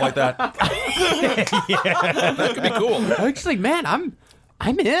and stuff like that. Yeah. That could be cool. Actually, man,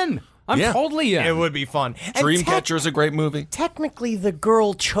 I'm in. I'm totally in. It would be fun. Dreamcatcher is a great movie. Technically, the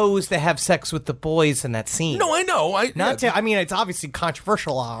girl chose to have sex with the boys in that scene. No, I know. It's obviously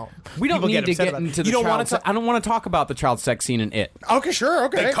controversial. We don't need to get into the child. I don't want to talk about the child sex scene in It. Okay, sure.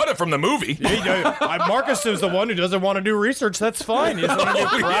 Okay. They cut it from the movie. Marcus is the one who doesn't want to do research. That's fine. He doesn't want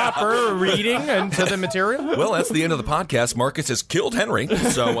to do proper reading into the material. Well, that's the end of the podcast. Marcus has killed Henry.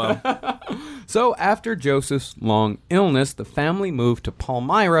 So after Joseph's long illness, the family moved to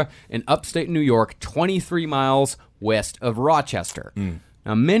Palmyra in upstate New York, 23 miles west of Rochester.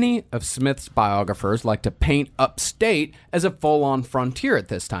 Now, many of Smith's biographers like to paint upstate as a full-on frontier at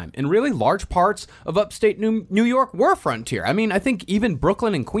this time. And really, large parts of upstate New York were frontier. I mean, I think even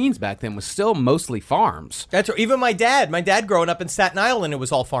Brooklyn and Queens back then was still mostly farms. That's right. Even my dad growing up in Staten Island, it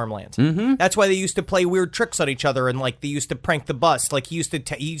was all farmland. Mm-hmm. That's why they used to play weird tricks on each other, and they used to prank the bus. He used to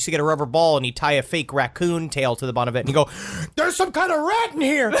get a rubber ball and he'd tie a fake raccoon tail to the bottom of it, and he'd go, "There's some kind of rat in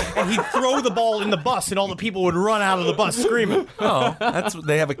here!" And he'd throw the ball in the bus, and all the people would run out of the bus screaming. Oh,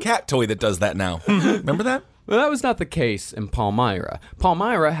 they have a cat toy that does that now. Remember that? Well, that was not the case in Palmyra.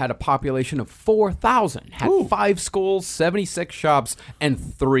 Palmyra had a population of 4,000, had 5 schools, 76 shops, and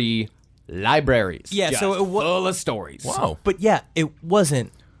 3 libraries. Yeah, so it was full of stories. Wow. But yeah, it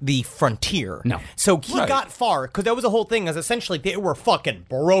wasn't the frontier. No. So he got far, because that was the whole thing, is essentially they were fucking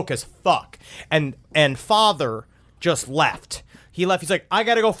broke as fuck. And father just left. He left. He's like, I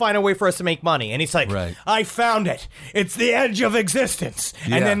got to go find a way for us to make money. And he's like, I found it. It's the edge of existence.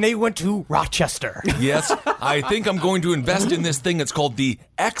 Yeah. And then they went to Rochester. Yes. I think I'm going to invest in this thing. It's called the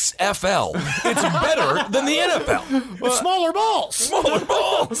XFL. It's better than the NFL. Smaller balls. Smaller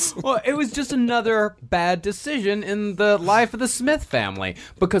balls. Well, it was just another bad decision in the life of the Smith family,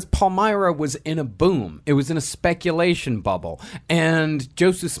 because Palmyra was in a boom. It was in a speculation bubble. And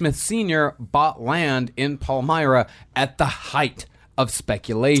Joseph Smith Sr. bought land in Palmyra at the height of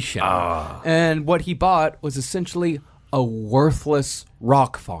speculation. And what he bought was essentially a worthless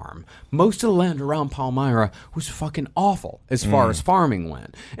rock farm. Most of the land around Palmyra was fucking awful as far as farming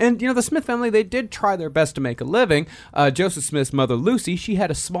went. And, the Smith family, they did try their best to make a living. Joseph Smith's mother, Lucy, she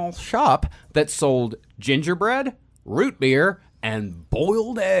had a small shop that sold gingerbread, root beer, and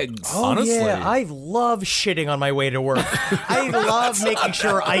boiled eggs. Oh, honestly. Yeah, I love shitting on my way to work. I love making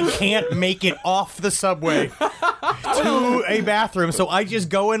sure I can't make it off the subway to a bathroom, so I just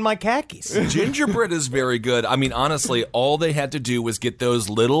go in my khakis. Gingerbread is very good. I mean, honestly, all they had to do was get those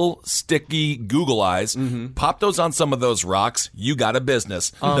little sticky Google eyes, pop those on some of those rocks. You got a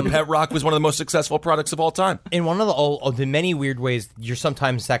business. The pet rock was one of the most successful products of all time. In one of the many weird ways you're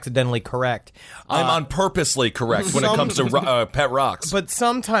sometimes accidentally correct. I'm on purposely correct when it comes to pet rocks. But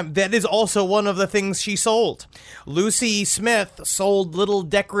sometimes that is also one of the things she sold. Lucy Smith sold little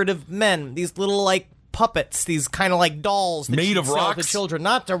decorative men, these little like puppets, these kind of like dolls that made of sell rocks to children,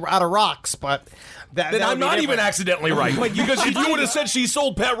 not out of rocks, but then I'm not even accidentally right. Because if you would have said she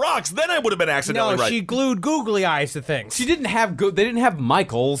sold pet rocks, then I would have been accidentally right. No, she glued googly eyes to things. She didn't have they didn't have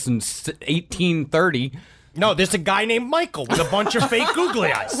Michaels in 1830. No, there's a guy named Michael with a bunch of fake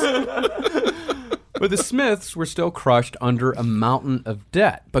googly eyes. But the Smiths were still crushed under a mountain of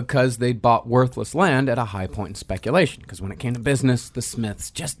debt because they'd bought worthless land at a high point in speculation. Because when it came to business, the Smiths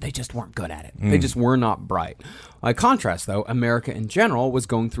just weren't good at it. They just were not bright. By contrast, though, America in general was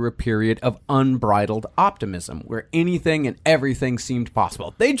going through a period of unbridled optimism where anything and everything seemed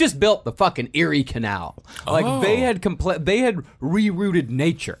possible. They just built the fucking Erie Canal. They had rerouted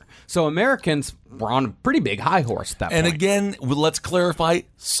nature. So Americans were on a pretty big high horse at that point. And again, let's clarify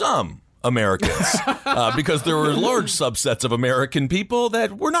some Americans, because there were large subsets of American people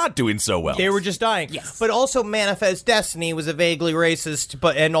that were not doing so well. They were just dying. Yes. But also Manifest Destiny was a vaguely racist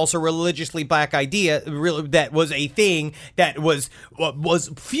and also religiously black idea that was a thing that was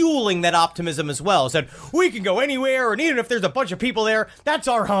fueling that optimism as well. It said, we can go anywhere, and even if there's a bunch of people there, that's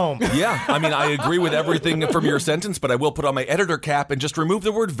our home. Yeah, I mean, I agree with everything from your sentence, but I will put on my editor cap and just remove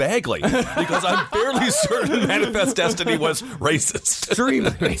the word vaguely, because I'm fairly certain Manifest Destiny was racist.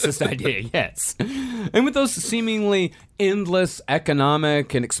 Extremely racist idea. Yes. And with those seemingly endless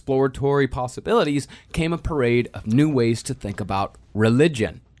economic and exploratory possibilities came a parade of new ways to think about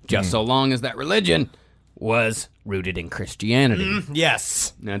religion, just so long as that religion was rooted in Christianity.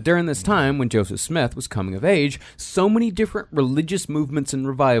 Yes. Now, during this time, when Joseph Smith was coming of age, so many different religious movements and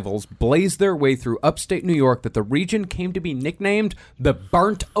revivals blazed their way through upstate New York that the region came to be nicknamed the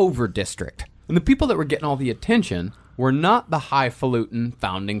Burnt Over District. And the people that were getting all the attention were not the highfalutin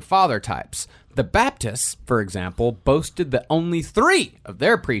founding father types. The Baptists, for example, boasted that only 3 of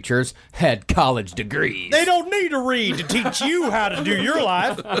their preachers had college degrees. They don't need to read to teach you how to do your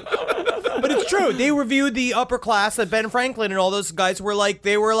life. But it's true. They reviewed the upper class that Ben Franklin and all those guys were like,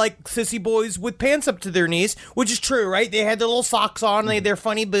 they were like sissy boys with pants up to their knees, which is true, right? They had their little socks on, and they had their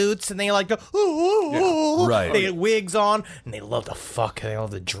funny boots, and they like go, ooh. Right. They had wigs on, and they loved to fuck, they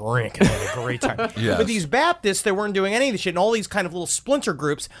loved to drink, and they had a great time. Yes. But these Baptists, they weren't doing any of this shit, and all these kind of little splinter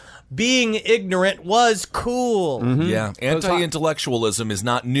groups, being ignorant was cool. Yeah, anti-intellectualism is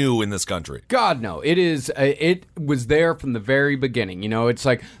not new in this country. God, no. It is. It was there from the very beginning. You know, it's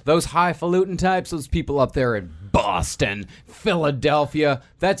like those highfalutin types, those people up there in Boston, Philadelphia.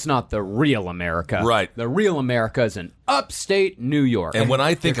 That's not the real America. Right. The real America is in upstate New York. And when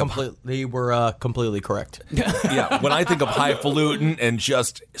I think They were completely correct. yeah, when I think of highfalutin and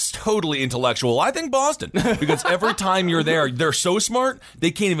just totally intellectual, I think Boston. Because every time you're there, they're so smart,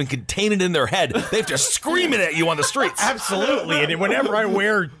 they can't even contain it in their head. They have to scream it at you on the streets. Absolutely. And whenever I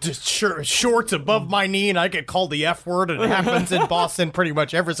wear just shorts above my knee and I get called the F word, and it happens in Boston pretty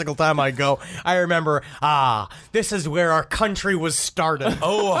much every single time I go, I remember, this is where our country was started.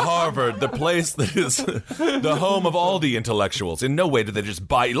 Oh, Harvard, the place that is the home of all the intellectuals. In no way did they just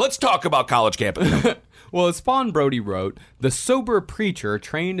buy you. Let's talk about college campus. Well, as Fawn Brody wrote, the sober preacher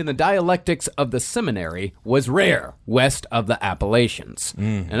trained in the dialectics of the seminary was rare west of the Appalachians.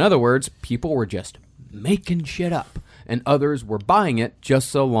 In other words, people were just making shit up, and others were buying it just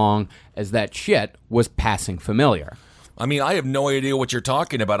so long as that shit was passing familiar. I mean, I have no idea what you're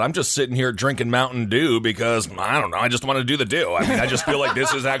talking about. I'm just sitting here drinking Mountain Dew because, I don't know, I just want to do the dew. I mean, I just feel like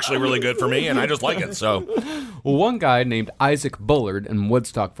this is actually really good for me, and I just like it, so. Well, one guy named Isaac Bullard in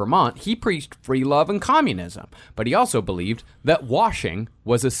Woodstock, Vermont, he preached free love and communism, but he also believed that washing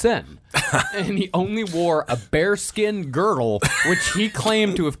was a sin. And he only wore a bearskin girdle, which he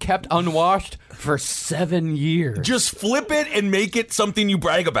claimed to have kept unwashed for 7 years. Just flip it and make it something you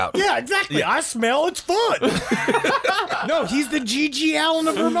brag about. Yeah, exactly. Yeah. I smell it's fun. No, he's the G.G. Allen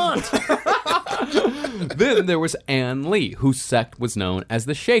of Vermont. Then there was Ann Lee, whose sect was known as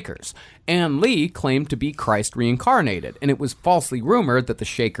the Shakers. Ann Lee claimed to be Christ reincarnated, and it was falsely rumored that the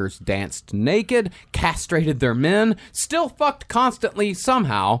Shakers danced naked, castrated their men, still fucked constantly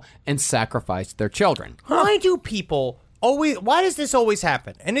somehow, and sacrificed their children. Why do people why does this always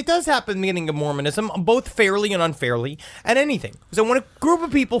happen? And it does happen in the beginning of Mormonism, both fairly and unfairly, and anything. So when a group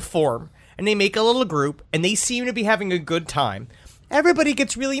of people form, and they make a little group, and they seem to be having a good time, everybody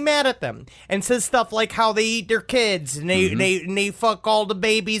gets really mad at them and says stuff like how they eat their kids and they fuck all the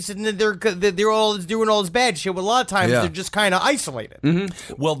babies and they're all doing all this bad shit. Well, a lot of times they're just kind of isolated.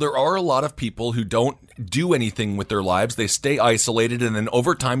 Well, there are a lot of people who don't do anything with their lives. They stay isolated, and then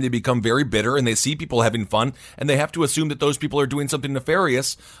over time they become very bitter, and they see people having fun, and they have to assume that those people are doing something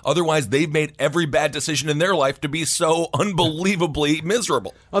nefarious. Otherwise, they've made every bad decision in their life to be so unbelievably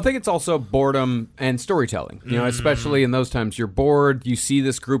miserable. I think it's also boredom and storytelling. You know, especially in those times, you're bored. You see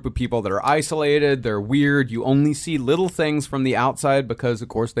this group of people that are isolated. They're weird. You only see little things from the outside because, of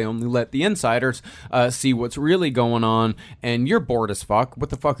course, they only let the insiders see what's really going on. And you're bored as fuck.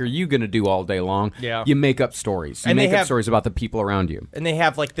 What the fuck are you going to do all day long? Yeah. You make up stories. You make up stories about the people around you. And they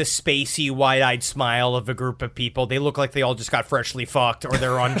have like this spacey, wide-eyed smile of a group of people. They look like they all just got freshly fucked or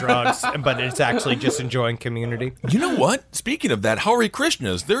they're on drugs, but it's actually just enjoying community. You know what? Speaking of that, Hare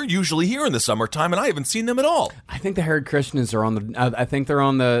Krishnas, they're usually here in the summertime, and I haven't seen them at all. I think the Hare Krishnas are on the. I think they're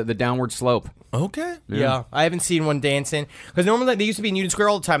on the downward slope. Okay. Yeah, I haven't seen one dancing. Because normally they used to be in Union Square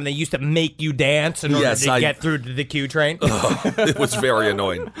all the time, and they used to make you dance in order to get through to the Q train. It was very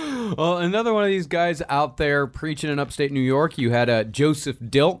annoying. Well, another one of these guys out there preaching in upstate New York, you had Joseph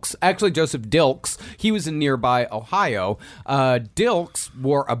Dilks. Actually, Joseph Dilks. He was in nearby Ohio. Dilks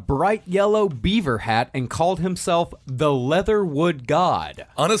wore a bright yellow beaver hat and called himself the Leatherwood God.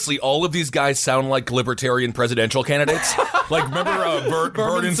 Honestly, all of these guys sound like libertarian presidential candidates. Like, remember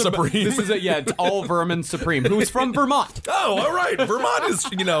Vernon Supreme? This is it, yeah. It's all Vermin Supreme, who's from Vermont. Oh, all right. Vermont is,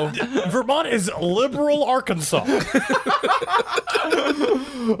 Vermont is liberal Arkansas. Well,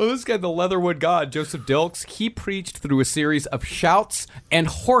 this guy, the Leatherwood God, Joseph Dilks, he preached through a series of shouts and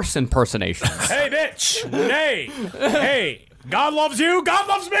horse impersonations. Hey, bitch! Nay! Hey! God loves you, God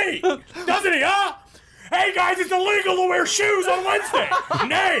loves me! Doesn't he, huh? Hey, guys, it's illegal to wear shoes on Wednesday!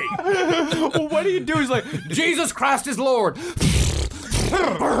 Nay! Well, what do you do? He's like, Jesus Christ is Lord!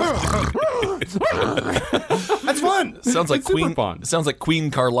 That's fun. Sounds like It's super Queen. fun. Sounds like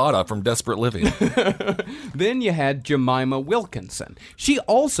Queen Carlotta from Desperate Living. Then you had Jemima Wilkinson. She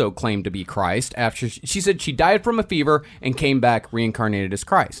also claimed to be Christ after she said she died from a fever and came back reincarnated as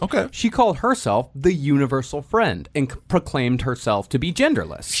Christ. Okay. She called herself the universal friend and proclaimed herself to be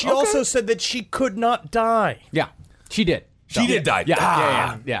genderless. She also said that she could not die. Yeah, she did. She did die.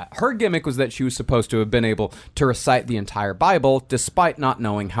 Yeah. Her gimmick was that she was supposed to have been able to recite the entire Bible despite not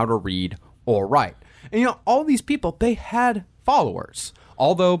knowing how to read or write. And all these people, they had followers,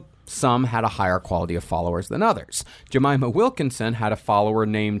 although some had a higher quality of followers than others. Jemima Wilkinson had a follower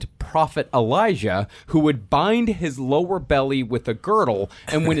named Prophet Elijah who would bind his lower belly with a girdle,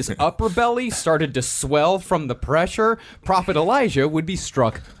 and when his upper belly started to swell from the pressure, Prophet Elijah would be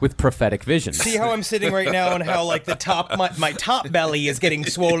struck with prophetic visions. See how I'm sitting right now and how like the top my top belly is getting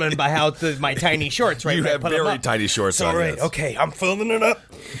swollen by how my tiny shorts right You now. have very tiny shorts So on. right, Yes. okay, I'm filling it up.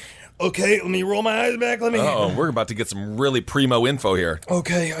 Okay, let me roll my eyes back. Let me. Oh, we're about to get some really primo info here.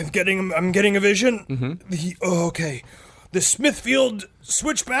 Okay, I'm getting a vision. Okay, the Smithfield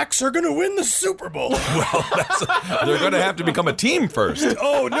Switchbacks are gonna win the Super Bowl. Well, they're going to have to become a team first.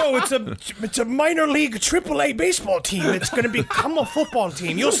 Oh no, it's a minor league AAA baseball team. It's gonna become a football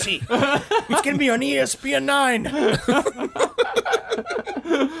team. You'll see. It's gonna be on ESPN 9.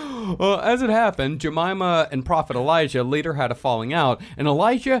 Well, as it happened, Jemima and Prophet Elijah later had a falling out, and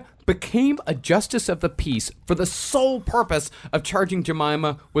Elijah became a justice of the peace for the sole purpose of charging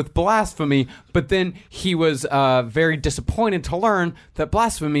Jemima with blasphemy, but then he was very disappointed to learn that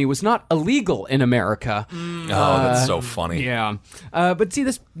blasphemy was not illegal in America. Oh, that's so funny. Yeah. But see,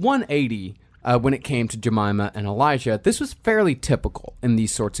 this 180... when it came to Jemima and Elijah, this was fairly typical in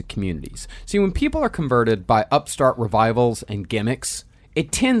these sorts of communities. See, when people are converted by upstart revivals and gimmicks, it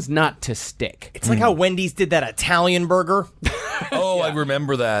tends not to stick. It's like how Wendy's did that Italian burger. Oh, I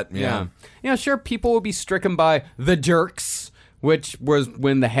remember that. Yeah. Sure, people would be stricken by the jerks, which was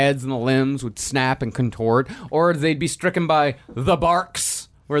when the heads and the limbs would snap and contort, or they'd be stricken by the barks,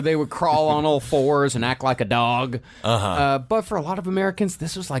 where they would crawl on all fours and act like a dog. But for a lot of Americans,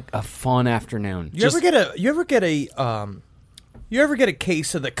 this was like a fun afternoon. You ever get a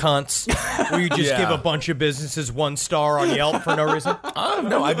case of the cunts where you just give a bunch of businesses 1 star on Yelp for no reason?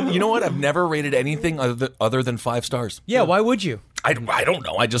 No, you know what? I've never rated anything other than 5 stars. Yeah, why would you? I don't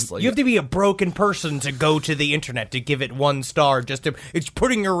know. I just like You have to be a broken person to go to the internet to give it 1 star. It's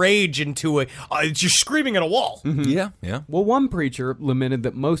putting your rage into you're screaming at a wall. Yeah. Well, one preacher lamented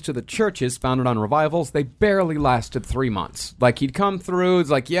that most of the churches founded on revivals, they barely lasted 3 months. Like, he'd come through, it's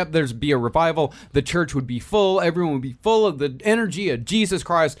like, yep, there's be a revival, the church would be full, everyone would be full of the energy of Jesus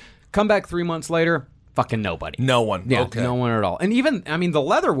Christ. Come back 3 months later, fucking nobody. No one. Yeah, Okay. no one at all. And even, the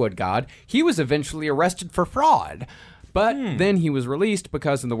Leatherwood God, he was eventually arrested for fraud. But then he was released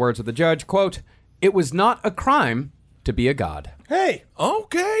because, in the words of the judge, quote, "It was not a crime to be a god." Hey.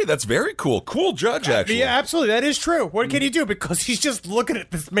 Okay, that's very cool. Cool judge, actually. Yeah, absolutely. That is true. What can he do? Because he's just looking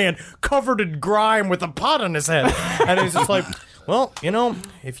at this man covered in grime with a pot on his head. And he's just like, well,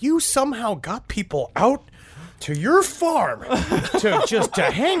 if you somehow got people out to your farm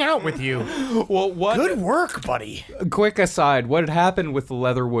to hang out with you, well, good work, buddy. Quick aside, what had happened with the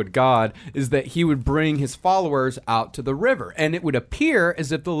Leatherwood God is that he would bring his followers out to the river, and it would appear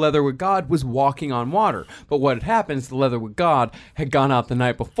as if the Leatherwood God was walking on water. But what had happened is the Leatherwood God had gone out the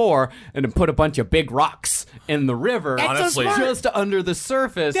night before and had put a bunch of big rocks in the river. Honestly, just under the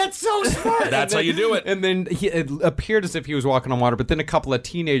surface. That's so smart. That's how you do it. And then it appeared as if he was walking on water, but then a couple of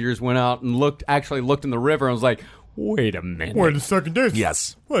teenagers went out and looked in the river and was like, wait a minute. Wait a second, Dave.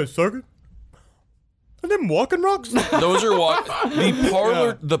 Yes. Wait a second. Are them walking rocks? Those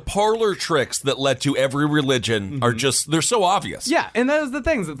are the parlor tricks that led to every religion are they're so obvious. Yeah, and that was the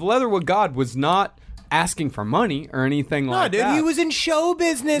thing, that the Leatherwood God was not asking for money or anything like that. He was in show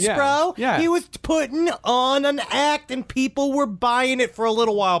business, bro. Yeah. He was putting on an act, and people were buying it for a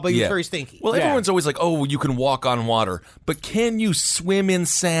little while, but he was very stinky. Well, everyone's always like, oh, you can walk on water, but can you swim in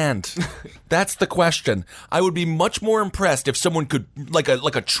sand? That's the question. I would be much more impressed if someone could, like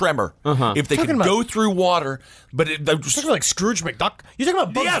a tremor, if they could go through water, but You're talking like Scrooge McDuck? You're talking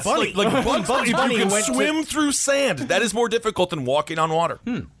about Bugs Bunny. like Bugs Bunny. Bunny You can went to- swim through sand. That is more difficult than walking on water.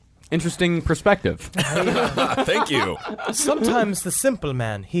 Interesting perspective. Thank you. Sometimes the simple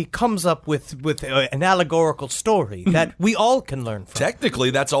man, he comes up with an allegorical story that we all can learn from.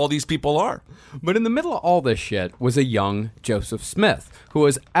 Technically, that's all these people are. But in the middle of all this shit was a young Joseph Smith, who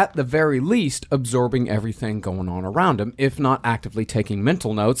was at the very least absorbing everything going on around him, if not actively taking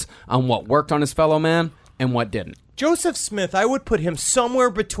mental notes on what worked on his fellow man and what didn't. Joseph Smith, I would put him somewhere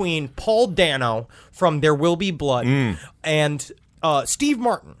between Paul Dano from There Will Be Blood and Steve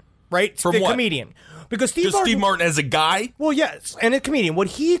Martin. Right? From the what? comedian. Because Steve Martin as a guy? Well, yes, and a comedian. What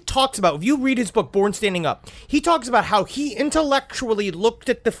he talks about, if you read his book, Born Standing Up, he talks about how he intellectually looked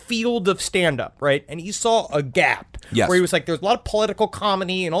at the field of stand-up, right? And he saw a gap. Yes. Where he was like, there's a lot of political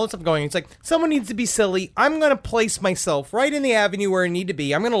comedy and all this stuff going. He's like, someone needs to be silly. I'm going to place myself right in the avenue where I need to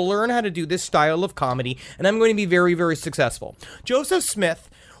be. I'm going to learn how to do this style of comedy, and I'm going to be very, very successful. Joseph Smith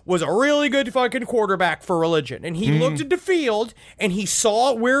was a really good fucking quarterback for religion. And he looked at the field, and he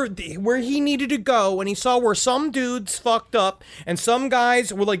saw where he needed to go, and he saw where some dudes fucked up, and some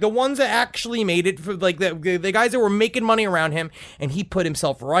guys were like the ones that actually made it, for like the guys that were making money around him, and he put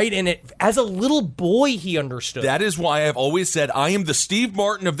himself right in it. As a little boy, he understood. That is why I've always said I am the Steve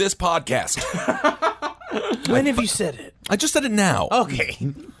Martin of this podcast. When have you said it? I just said it now. Okay.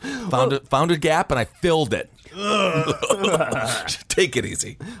 Found a gap, and I filled it. Take it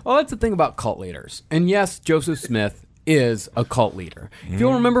easy. Well, that's the thing about cult leaders. And yes, Joseph Smith is a cult leader. If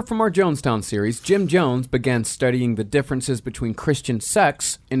you'll remember from our Jonestown series, Jim Jones began studying the differences between Christian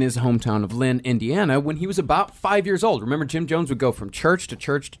sects in his hometown of Lynn, Indiana, when he was about 5 years old. Remember, Jim Jones would go from church to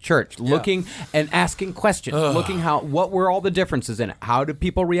church to church, looking and asking questions, looking what were all the differences in it? How did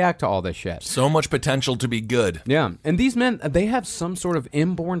people react to all this shit? So much potential to be good. Yeah, and these men, they have some sort of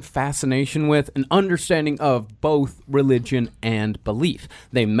inborn fascination with an understanding of both religion and belief.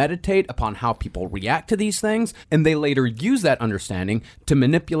 They meditate upon how people react to these things, and they later use that understanding to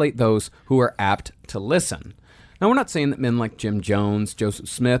manipulate those who are apt to listen. Now, we're not saying that men like Jim Jones, Joseph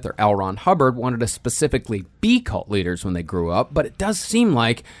Smith, or L. Ron Hubbard wanted to specifically be cult leaders when they grew up, but it does seem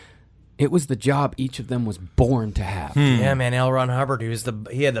like it was the job each of them was born to have. Yeah, man, L. Ron Hubbard,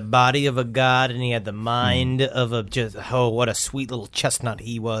 he had the body of a god, and he had the mind of a what a sweet little chestnut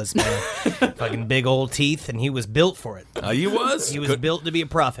he was, man. Fucking big old teeth, and he was built for it. He was? He was built to be a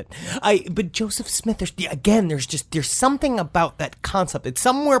prophet. But Joseph Smith, there's something about that concept. It's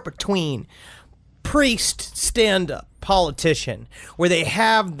somewhere between priest, stand-up, politician, where they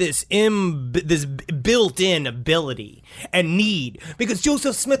have this built-in ability and need. Because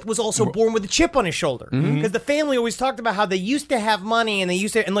Joseph Smith was also born with a chip on his shoulder. Because the family always talked about how they used to have money, and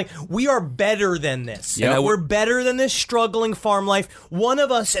we are better than this. Yeah, we're better than this struggling farm life. One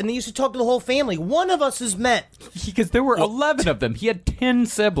of us, and they used to talk to the whole family, one of us is meant. Because there were 11 of them. He had 10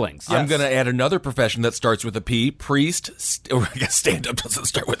 siblings. I'm going to add another profession that starts with a P, priest, or I guess stand-up doesn't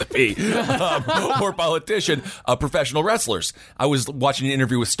start with a P, or politician, a profession professional wrestlers. I was watching an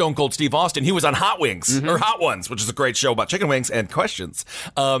interview with Stone Cold Steve Austin. He was on Hot Wings or Hot Ones, which is a great show about chicken wings and questions.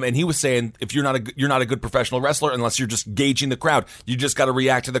 And he was saying, if you're not a good professional wrestler unless you're just gauging the crowd. You just got to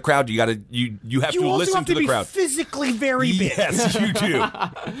react to the crowd. You have to listen to the crowd. Physically very big. Yes, you do.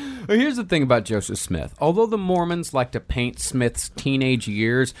 Well, here's the thing about Joseph Smith. Although the Mormons like to paint Smith's teenage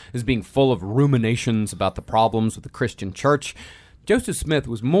years as being full of ruminations about the problems with the Christian church, Joseph Smith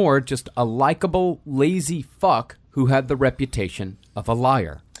was more just a likable, lazy fuck who had the reputation of a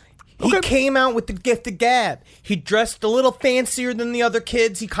liar. He came out with the gift of gab. He dressed a little fancier than the other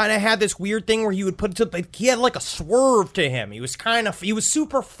kids. He kind of had this weird thing where he would put it he had like a swerve to him. He was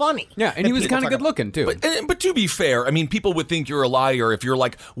super funny. Yeah, and he was kind of good looking too. But to be fair, I mean, people would think you're a liar if you're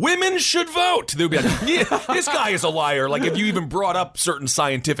like, women should vote. They'd be like, yeah, this guy is a liar. Like if you even brought up certain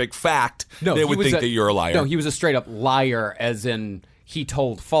scientific fact, they would think that you're a liar. No, he was a straight up liar, as in he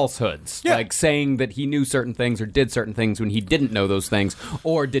told falsehoods, like saying that he knew certain things or did certain things when he didn't know those things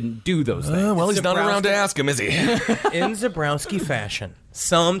or didn't do those things. Well, he's not around to ask him, is he? In Zabrowski fashion,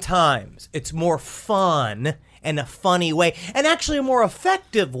 sometimes it's more fun and a funny way, and actually a more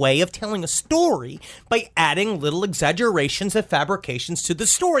effective way of telling a story by adding little exaggerations and fabrications to the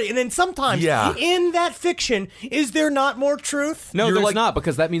story. And then sometimes in that fiction, is there not more truth? No, there's not,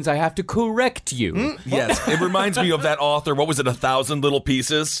 because that means I have to correct you. Yes, it reminds me of that author, what was it, 1,000 Little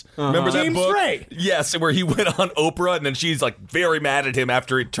Pieces? Remember that James book? Frey. Yes, where he went on Oprah, and then she's like very mad at him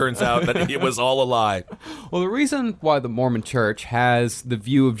after it turns out that it was all a lie. Well, the reason why the Mormon Church has the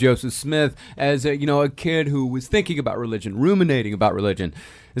view of Joseph Smith as a kid who was thinking about religion, ruminating about religion,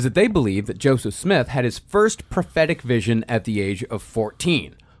 is that they believe that Joseph Smith had his first prophetic vision at the age of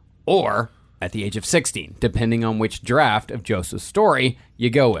 14, or at the age of 16, depending on which draft of Joseph's story you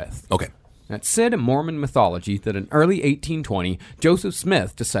go with. Okay. It's said in Mormon mythology that in early 1820, Joseph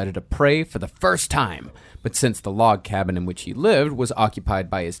Smith decided to pray for the first time. But since the log cabin in which he lived was occupied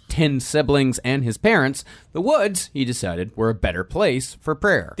by his 10 siblings and his parents, the woods, he decided, were a better place for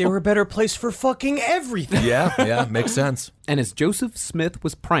prayer. They were a better place for fucking everything. Yeah, makes sense. And as Joseph Smith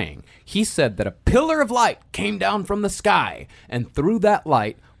was praying, he said that a pillar of light came down from the sky, and through that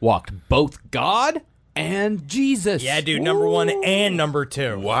light walked both God and Jesus. Yeah, dude, number 1 and number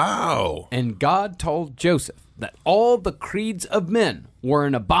 2. Wow. And God told Joseph that all the creeds of men were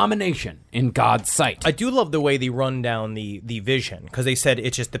an abomination in God's sight. I do love the way they run down the vision, because they said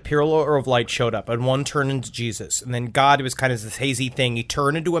it's just the pillar of light showed up, and one turned into Jesus, and then God was kind of this hazy thing. He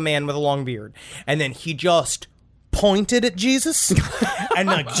turned into a man with a long beard, and then he just pointed at Jesus, and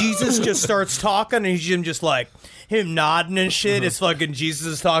like Jesus just starts talking, and he's just like him nodding and shit. It's fucking Jesus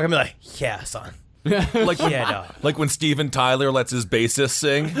is talking, like, yeah, son. Like when Steven Tyler lets his bassist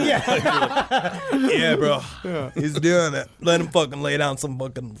sing. Yeah, bro. Yeah. He's doing it. Let him fucking lay down some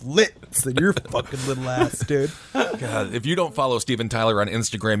fucking licks in your fucking little ass, dude. God, if you don't follow Steven Tyler on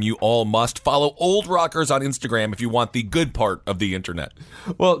Instagram, you all must. Follow Old Rockers on Instagram if you want the good part of the internet.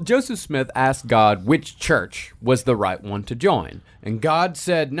 Well, Joseph Smith asked God which church was the right one to join. And God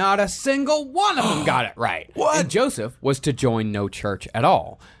said not a single one of them got it right. What? And Joseph was to join no church at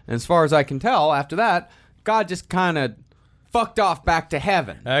all. And as far as I can tell, after that, God just kind of fucked off back to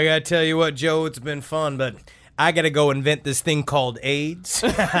heaven. I gotta tell you what, Joe, it's been fun, but I gotta go invent this thing called AIDS.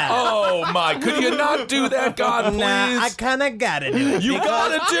 Oh my, could you not do that, God, please? Nah, I kinda gotta do it. You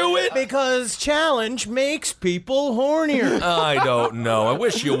gotta do it? Because challenge makes people hornier. I don't know. I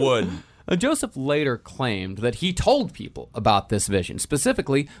wish you would. Joseph later claimed that he told people about this vision,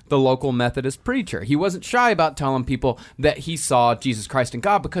 specifically the local Methodist preacher. He wasn't shy about telling people that he saw Jesus Christ and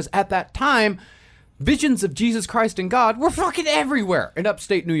God, because at that time, visions of Jesus Christ and God were fucking everywhere in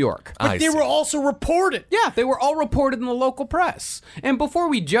upstate New York. But they were also reported. Yeah, they were all reported in the local press. And before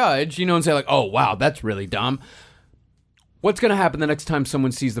we judge, and say like, oh, wow, that's really dumb, what's going to happen the next time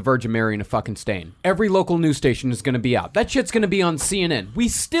someone sees the Virgin Mary in a fucking stain? Every local news station is going to be out. That shit's going to be on CNN. We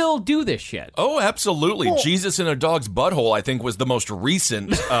still do this shit. Oh, absolutely. Well, Jesus in a dog's butthole, I think, was the most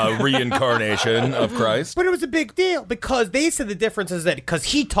recent reincarnation of Christ. But it was a big deal, because they said the difference is that because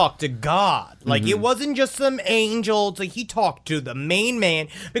he talked to God. Like, it wasn't just some angel. Like, he talked to the main man.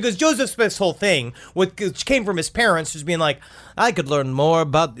 Because Joseph Smith's whole thing, which came from his parents, was being like, I could learn more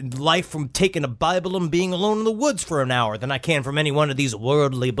about life from taking a Bible and being alone in the woods for an hour than I can from any one of these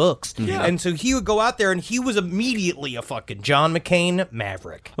worldly books. Yeah. And so he would go out there, and he was immediately a fucking John McCain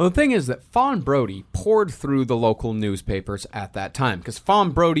maverick. Well, the thing is that Fawn Brody poured through the local newspapers at that time, because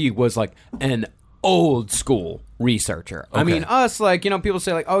Fawn Brody was like an old school researcher. I mean, us, like, people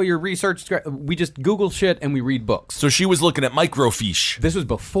say, like, oh, your research is great. We just Google shit and we read books. So she was looking at microfiche. This was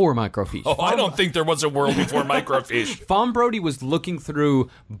before microfiche. Oh, I don't think there was a world before microfiche. Fawn Brody was looking through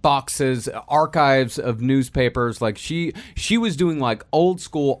boxes, archives of newspapers. Like, she was doing, like, old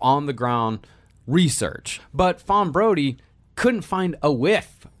school, on-the-ground research. But Fawn Brody couldn't find a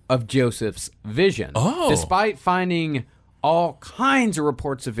whiff of Joseph's vision. Despite finding all kinds of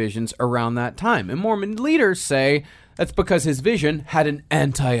reports of visions around that time. And Mormon leaders say that's because his vision had an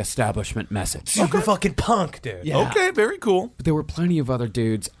anti-establishment message. Super fucking punk, dude. Yeah. Okay, very cool. But there were plenty of other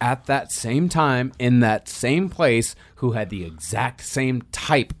dudes at that same time in that same place who had the exact same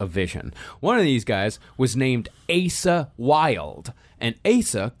type of vision. One of these guys was named Asa Wild, and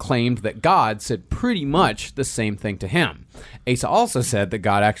Asa claimed that God said pretty much the same thing to him. Asa also said that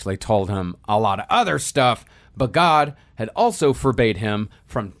God actually told him a lot of other stuff, but God had also forbade him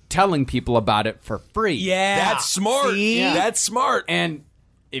from telling people about it for free. Yeah. That's smart. See? Yeah. That's smart. And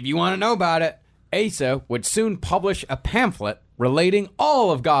if you want to know about it, Asa would soon publish a pamphlet relating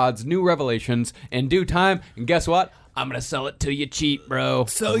all of God's new revelations in due time. And guess what? I'm going to sell it to you cheap, bro.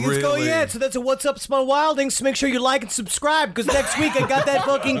 So so that's a What's Up, Small Wildings. So make sure you like and subscribe, because next week I got that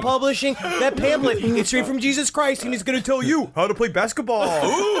fucking publishing, that pamphlet. It's straight from Jesus Christ, and he's going to tell you how to play basketball.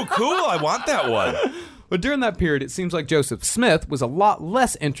 Ooh, cool. I want that one. But during that period, it seems like Joseph Smith was a lot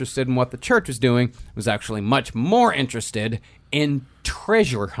less interested in what the church was doing, was actually much more interested in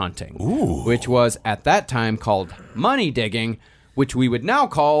treasure hunting, which was at that time called money digging, which we would now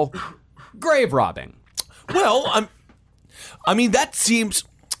call grave robbing. Well, I mean, that seems...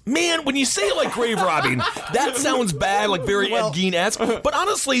 Man, when you say it like grave robbing, that sounds bad, like very Ed Gein-esque. But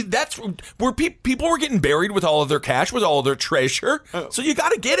honestly, that's where people were getting buried with all of their cash, with all of their treasure. So you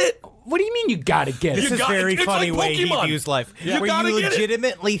got to get it. What do you mean you got to get it? This is a very funny way he views life. You where gotta you get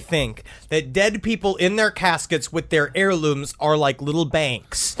legitimately think that dead people in their caskets with their heirlooms are like little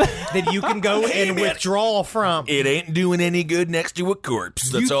banks that you can go and withdraw from. It ain't doing any good next to a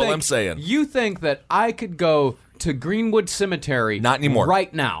corpse. That's all I'm saying. You think that I could go to Greenwood Cemetery Not anymore.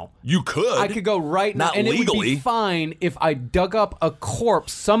 right now? You could. I could go right now, Not and legally. it would be fine if I dug up a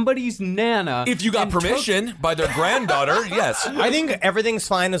corpse, somebody's nana. If you got permission by their granddaughter, yes. I think everything's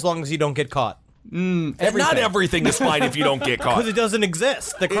fine as long as you don't get caught. And not everything is fine if you don't get caught. Because it doesn't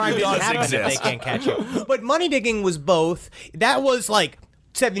exist. The crime does doesn't happen if exist. they can't catch you. But money digging was both. That was like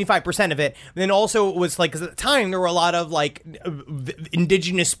 75% of it. And then also it was like, 'cause at the time there were a lot of like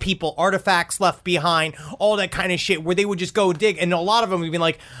indigenous people, artifacts left behind, all that kind of shit where they would just go dig. And a lot of them would be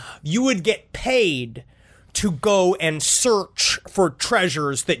like, you would get paid to go and search for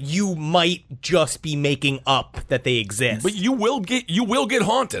treasures that you might just be making up that they exist. But you will get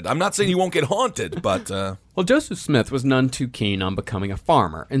haunted. I'm not saying you won't get haunted, but Well, Joseph Smith was none too keen on becoming a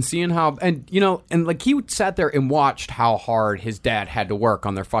farmer and seeing how, and like he sat there and watched how hard his dad had to work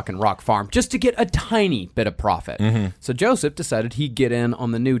on their fucking rock farm just to get a tiny bit of profit. So Joseph decided he'd get in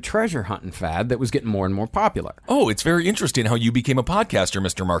on the new treasure hunting fad that was getting more and more popular. Oh, it's very interesting how you became a podcaster,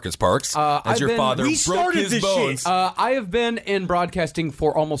 Mr. Marcus Parks, as your father broke his bones. I have been in broadcasting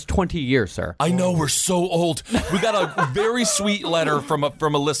for almost 20 years, sir. I know, we're so old. We got a very sweet letter from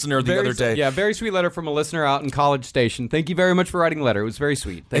a listener the other day. Yeah, very sweet letter from a listener out in College Station. Thank you very much for writing a letter. It was very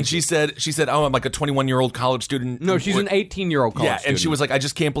sweet. Thank you. She said, oh, I'm like a 21-year-old college student. No, she's an 18-year-old college student. Yeah, and she was like, I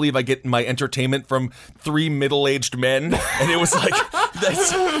just can't believe I get my entertainment from 3 middle-aged men. And it was like,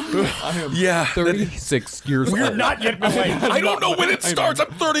 that's... I am 36 years old. We're not yet middle-aged. I don't know when it starts.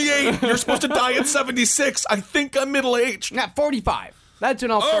 I'm 38. You're supposed to die at 76. I think I'm middle-aged. Not 45. That's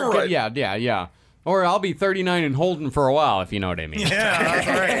when I'll start. All right. Yeah. Or I'll be 39 and holding for a while, if you know what I mean. Yeah, that's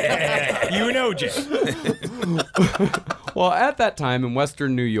right. You know, Jay. Well, at that time in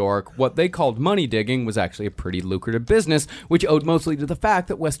Western New York, what they called money digging was actually a pretty lucrative business, which owed mostly to the fact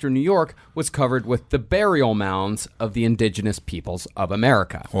that Western New York was covered with the burial mounds of the indigenous peoples of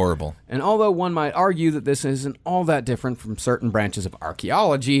America. Horrible. And although one might argue that this isn't all that different from certain branches of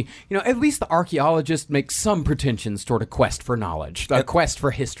archaeology, at least the archaeologists make some pretensions toward a quest for knowledge, a quest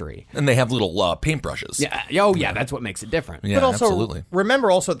for history. And they have little paintbrushes. Yeah, that's what makes it different. Yeah, but also, absolutely.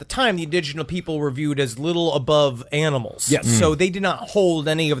 remember also at the time, the indigenous people were viewed as little above animals. Yes. So they did not hold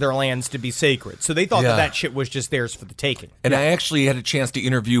any of their lands to be sacred. So they thought that shit was just theirs for the taking. And I actually had a chance to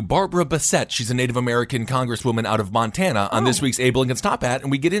interview Barbara Bassett. She's a Native American congresswoman out of Montana on this week's Abel Against Top Hat,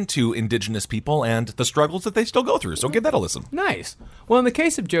 and we get into indigenous people and the struggles that they still go through. So give that a listen. Nice. Well, in the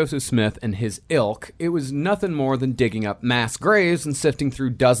case of Joseph Smith and his ilk, it was nothing more than digging up mass graves and sifting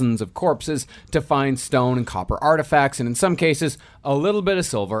through dozens of corpses to find stone and copper artifacts, and in some cases, a little bit of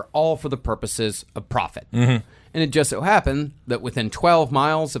silver, all for the purposes of profit. And it just so happened that within 12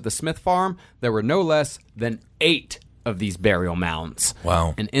 miles of the Smith farm, there were no less than 8 of these burial mounds.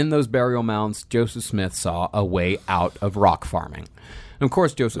 Wow. And in those burial mounds, Joseph Smith saw a way out of rock farming. And of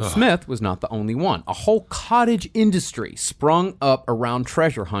course, Joseph Smith was not the only one. A whole cottage industry sprung up around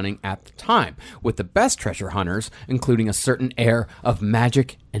treasure hunting at the time, with the best treasure hunters including a certain air of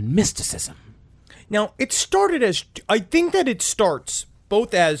magic and mysticism. Now, it started as, I think that it starts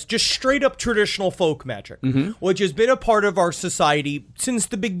both as just straight up traditional folk magic, which has been a part of our society since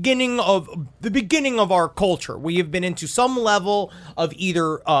the beginning of our culture. We have been into some level of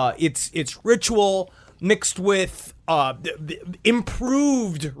either it's ritual mixed with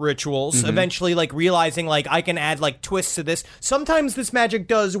improved rituals, eventually like realizing like I can add like twists to this. Sometimes this magic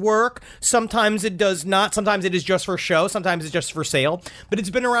does work, sometimes it does not, sometimes it is just for show, sometimes it's just for sale, but it's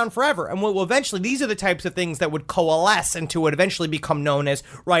been around forever. And well, eventually these are the types of things that would coalesce into what eventually become known as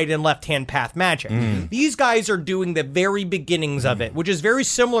right and left hand path magic. These guys are doing the very beginnings of it, which is very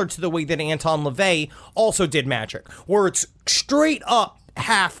similar to the way that Anton LaVey also did magic, where it's straight up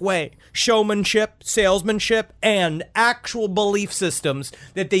halfway showmanship, salesmanship, and actual belief systems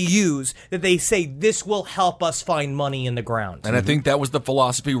that they use, that they say this will help us find money in the ground. And I think that was the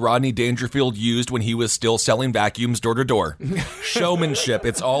philosophy Rodney Dangerfield used when he was still selling vacuums door to door. Showmanship,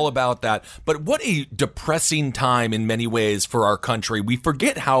 it's all about that. But what a depressing time in many ways for our country. We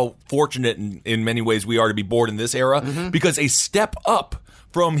forget how fortunate in many ways we are to be born in this era, because a step up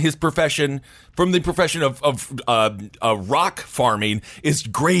from his profession, from the profession of rock farming, is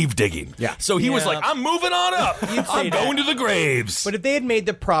grave digging. Yeah. So he was like, I'm moving on up. I'm going to the graves. But if they had made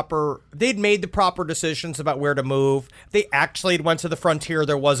the proper decisions about where to move, they actually went to the frontier,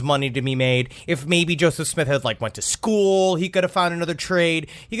 there was money to be made. If maybe Joseph Smith had like went to school, he could have found another trade.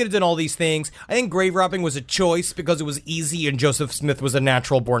 He could have done all these things. I think grave robbing was a choice because it was easy, and Joseph Smith was a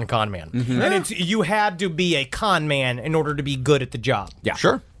natural born con man. And you had to be a con man in order to be good at the job. Yeah.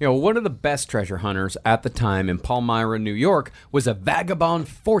 Sure. You know, one of the best treasure hunters at the time in Palmyra, New York, was a vagabond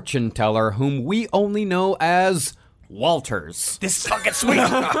fortune teller whom we only know as Walters. This is fucking sweet.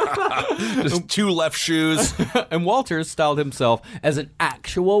 Just 2 left shoes. And Walters styled himself as an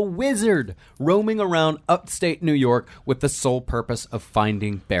actual wizard, roaming around upstate New York with the sole purpose of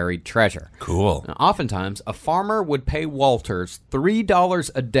finding buried treasure. Cool. Now, oftentimes, a farmer would pay Walters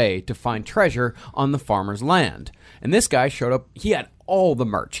 $3 a day to find treasure on the farmer's land. And this guy showed up, he had all the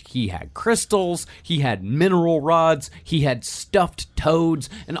merch. He had crystals, he had mineral rods, he had stuffed toads,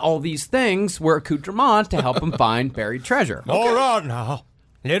 and all these things were accoutrements to help him find buried treasure. All right now,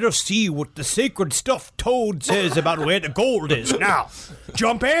 let us see what the sacred stuffed toad says about where the gold is. Now,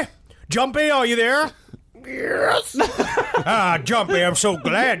 Jumpy, are you there? Yes. Jumpy, I'm so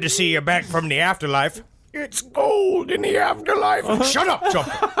glad to see you back from the afterlife. It's gold in the afterlife. Shut up,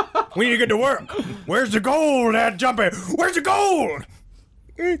 Jumpy. We need to get to work. Where's the gold at, Jumpy? Where's the gold?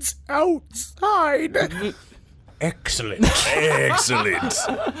 It's outside. Excellent. Excellent.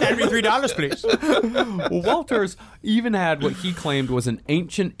 That'd be $3, please. Walters even had what he claimed was an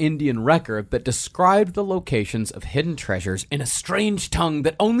ancient Indian record that described the locations of hidden treasures in a strange tongue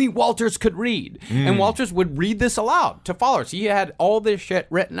that only Walters could read. And Walters would read this aloud to followers. He had all this shit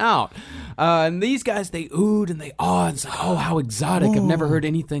written out. And these guys, they oohed and they awed and said, oh, how exotic. I've never heard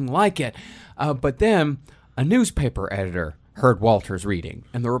anything like it. But then a newspaper editor heard Walters reading.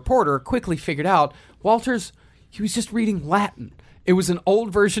 And the reporter quickly figured out Walters, he was just reading Latin. It was an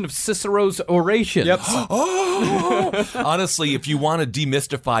old version of Cicero's orations. Yep. Honestly, if you want to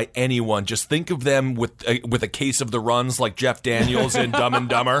demystify anyone, just think of them with a case of the runs like Jeff Daniels in Dumb and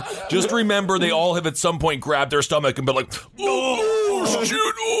Dumber. Just remember they all have at some point grabbed their stomach and been like, oh, shit,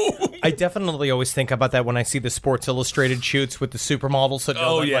 oh. I definitely always think about that when I see the Sports Illustrated shoots with the supermodels. That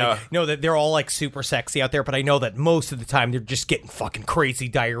know that they're all like super sexy out there, but I know that most of the time they're just getting fucking crazy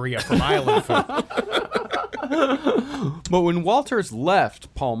diarrhea from island food. But when Walters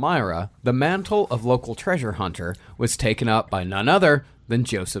left Palmyra, the mantle of local treasure hunter was taken up by none other than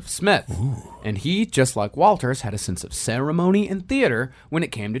Joseph Smith. And he, just like Walters, had a sense of ceremony and theater when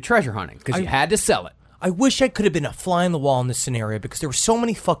it came to treasure hunting, because you had to sell it. I wish I could have been a fly on the wall in this scenario because there were so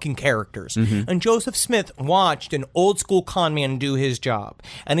many fucking characters. And Joseph Smith watched an old school con man do his job.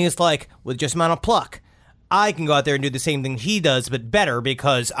 And he was like, with just amount of pluck, I can go out there and do the same thing he does, but better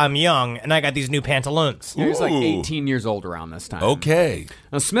because I'm young and I got these new pantaloons. He was like 18 years old around this time. Okay.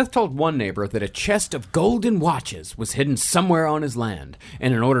 Now, Smith told one neighbor that a chest of golden watches was hidden somewhere on his land,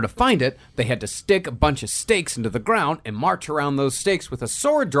 and in order to find it, they had to stick a bunch of stakes into the ground and march around those stakes with a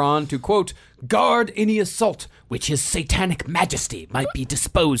sword drawn to, quote, guard any assault which his satanic majesty might be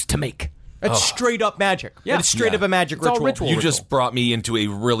disposed to make. That's straight up magic. Yeah. It's straight up a magic It's all ritual. ritual. You just brought me into a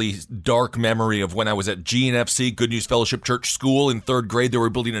really dark memory of when I was at GNFC, Good News Fellowship Church School, in 3rd grade. They were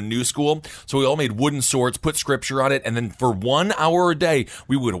building a new school. So we all made wooden swords, put scripture on it, and then for 1 hour a day,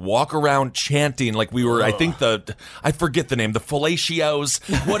 we would walk around chanting like we were, I forget the name, the Falatios,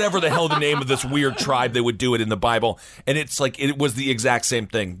 whatever the hell the name of this weird tribe, they would do it in the Bible. And it's like, it was the exact same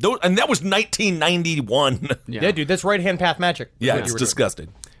thing. And that was 1991. Yeah, dude, that's right-hand path magic. Yeah, it's disgusting.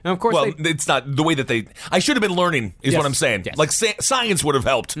 And of course, it's not the way that I should have been learning, is what I'm saying. Yes. Like, science would have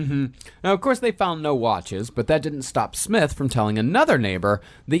helped. Now, of course, they found no watches, but that didn't stop Smith from telling another neighbor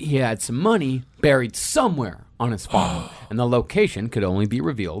that he had some money buried somewhere on his farm, and the location could only be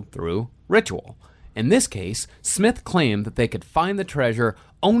revealed through ritual. In this case, Smith claimed that they could find the treasure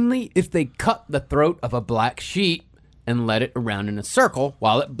only if they cut the throat of a black sheep and led it around in a circle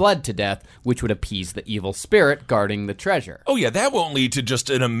while it bled to death, which would appease the evil spirit guarding the treasure. Oh, yeah, that won't lead to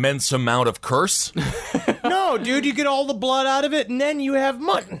just an immense amount of curse. No, dude, you get all the blood out of it, and then you have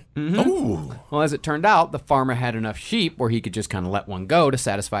mutton. Ooh. Well, as it turned out, the farmer had enough sheep where he could just kind of let one go to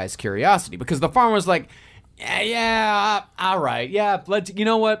satisfy his curiosity, because the farmer was like, all right, you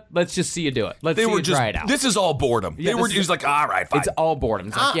know what? Let's just see you do it. Let's see you try it out. This is all boredom. Yeah, He was like, all right, fine. It's all boredom.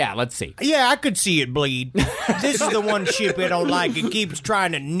 It's like, let's see. Yeah, I could see it bleed. This is the one sheep I don't like. It keeps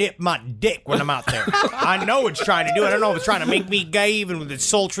trying to nip my dick when I'm out there. I know it's trying to do it. I don't know if it's trying to make me gay even with its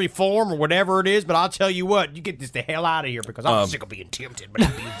sultry form or whatever it is, but I'll tell you what, you get this the hell out of here because I'm sick of being tempted by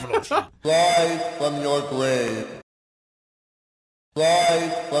the beautiful sheep. Rise from your grave.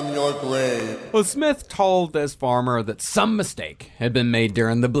 Rise from your grave. Well, Smith told this farmer that some mistake had been made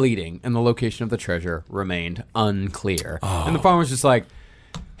during the bleeding, and the location of the treasure remained unclear. And the farmer's just like,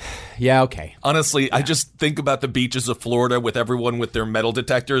 yeah, okay. Honestly, I just think about the beaches of Florida with everyone with their metal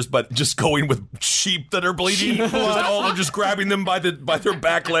detectors, but just going with sheep that are bleeding. Just grabbing them by their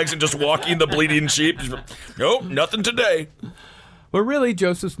back legs and just walking the bleeding sheep. Nope, nothing today. But really,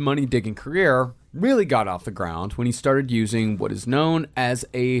 Joseph's money-digging career really got off the ground when he started using what is known as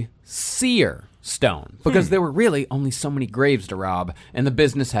a seer stone, because there were really only so many graves to rob, and the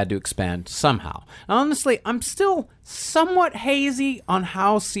business had to expand somehow. Now, honestly, I'm still somewhat hazy on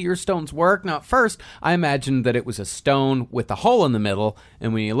how seer stones work. Now, at first, I imagined that it was a stone with a hole in the middle,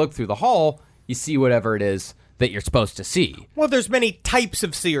 and when you look through the hole, you see whatever it is that you're supposed to see. Well, there's many types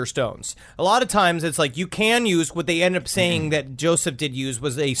of seer stones. A lot of times it's like you can use what they end up saying that Joseph did use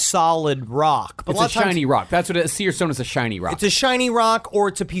was a solid rock. But It's a shiny rock. That's what a seer stone is, a shiny rock. It's a shiny rock or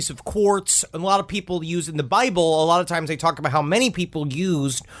it's a piece of quartz. A lot of people use in the Bible, a lot of times they talk about how many people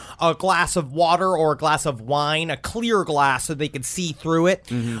used a glass of water or a glass of wine, a clear glass so they could see through it.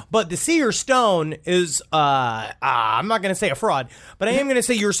 But the seer stone is, I'm not going to say a fraud, but I am going to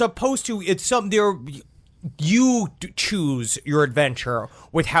say you're supposed to, it's something you choose your adventure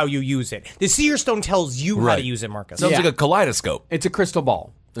with how you use it. The seer stone tells you how to use it, Marcus. Sounds like a kaleidoscope. It's a crystal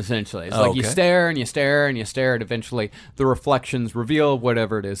ball, essentially. It's like you stare and you stare and you stare, and eventually the reflections reveal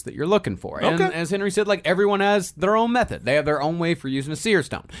whatever it is that you're looking for. And as Henry said, like, everyone has their own method. They have their own way for using a seer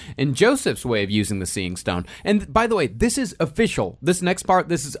stone. And Joseph's way of using the seeing stone, and by the way, this is official. This next part,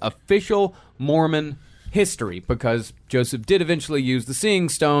 this is official Mormon history, because Joseph did eventually use the seeing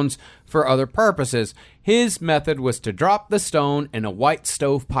stones for other purposes. His method was to drop the stone in a white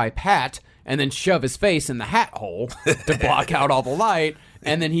stovepipe hat and then shove his face in the hat hole to block out all the light,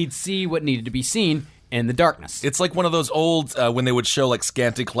 and then he'd see what needed to be seen in the darkness. It's like one of those old when they would show like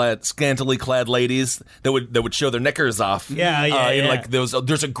scantily clad ladies that would show their knickers off. Yeah. Like there's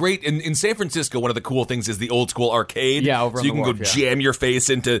a great in San Francisco. One of the cool things is the old school arcade. Yeah, over so on you the can wharf, go jam your face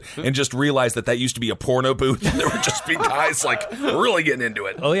into and just realize that used to be a porno booth. There would just be guys like really getting into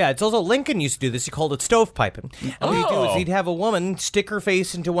it. Oh, yeah. It's also Lincoln used to do this. He called it stovepiping. And what he'd do is he'd have a woman stick her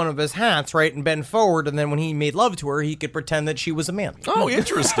face into one of his hats, right, and bend forward, and then when he made love to her, he could pretend that she was a man. Oh,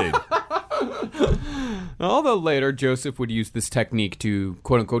 interesting. Although later Joseph would use this technique to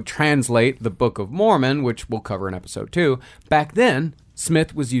quote-unquote translate the Book of Mormon, which we'll cover in episode 2, back then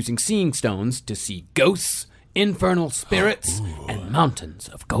Smith was using seeing stones to see ghosts, infernal spirits, and mountains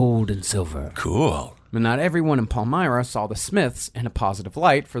of gold and silver. Cool. But not everyone in Palmyra saw the Smiths in a positive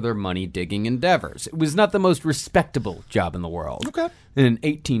light for their money-digging endeavors. It was not the most respectable job in the world. Okay. In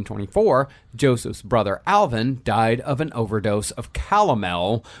 1824, Joseph's brother Alvin died of an overdose of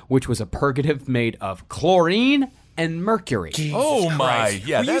calomel, which was a purgative made of chlorine and mercury. Oh my,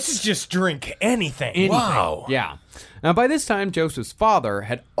 yeah, We used to just drink anything. Wow. Yeah. Now, by this time, Joseph's father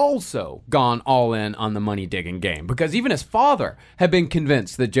had also gone all in on the money-digging game, because even his father had been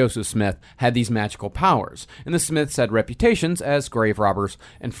convinced that Joseph Smith had these magical powers, and the Smiths had reputations as grave robbers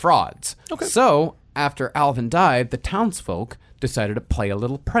and frauds. Okay. So, after Alvin died, the townsfolk decided to play a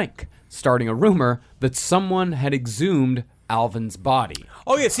little prank, starting a rumor that someone had exhumed Alvin's body.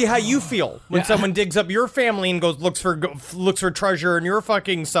 Oh yeah, see how you feel when someone digs up your family and looks for treasure in your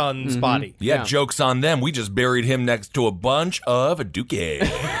fucking son's body. Yeah, joke's on them. We just buried him next to a bunch of dookie.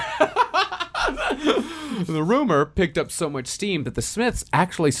 The rumor picked up so much steam that the Smiths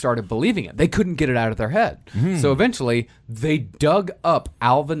actually started believing it. They couldn't get it out of their head. So eventually, they dug up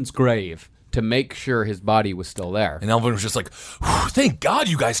Alvin's grave to make sure his body was still there. And Alvin was just like, thank God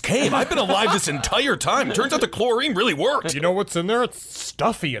you guys came. I've been alive this entire time. Turns out the chlorine really worked. You know what's in there? It's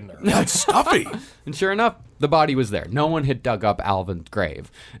stuffy in there. Yeah, it's stuffy. And sure enough, the body was there. No one had dug up Alvin's grave.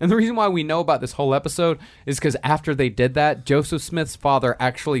 And the reason why we know about this whole episode is because after they did that, Joseph Smith's father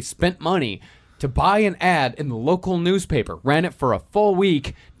actually spent money to buy an ad in the local newspaper, ran it for a full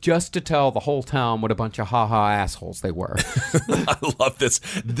week just to tell the whole town what a bunch of ha-ha assholes they were. I love this.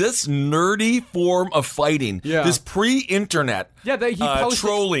 This nerdy form of fighting, this pre-internet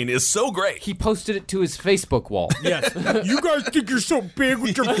trolling is so great. He posted it to his Facebook wall. Yes. You guys think you're so big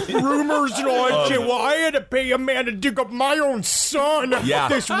with your rumors and all that shit. Well, I had to pay a man to dig up my own son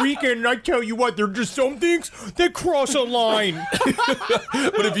this weekend, and I tell you what, there are just some things that cross a line.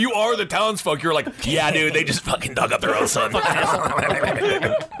 But if you are the townsfolk, you're like, yeah, dude, they just fucking dug up their own son.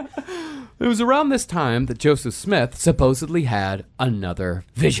 It was around this time that Joseph Smith supposedly had another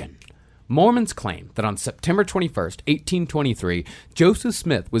vision. Mormons claim that on September 21st, 1823, Joseph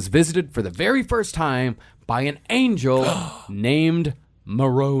Smith was visited for the very first time by an angel named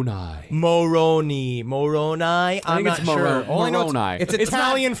Moroni. Moroni. I'm not sure. All I know it's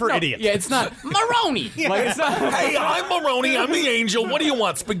Italian for idiot. Yeah, it's not Moroni. It's not. Hey, I'm Moroni. I'm the angel. What do you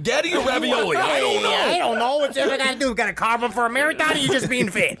want, spaghetti or ravioli? I don't know. I don't know. What's I got to do? Got to carve him for a marathon? Or you just being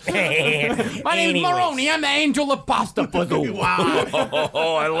fit? My name's Moroni. I'm the angel of pasta puzzle. Wow.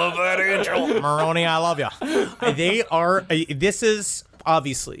 Oh, I love that angel. Moroni, I love you. They are. This is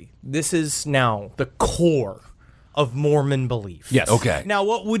now the core of Mormon belief. Yes. Okay. Now,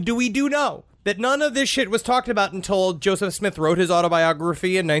 what do we know? That none of this shit was talked about until Joseph Smith wrote his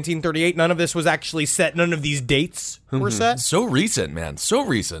autobiography in 1938. None of this was actually set. None of these dates were set. So recent, man. So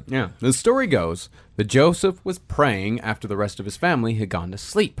recent. Yeah. The story goes that Joseph was praying after the rest of his family had gone to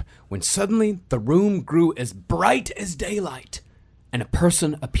sleep, when suddenly the room grew as bright as daylight, and a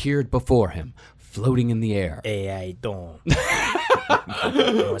person appeared before him, floating in the air. Hey, I don't.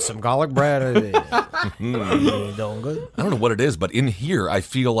 You want some garlic bread? You doing good? I don't know what it is, but in here, I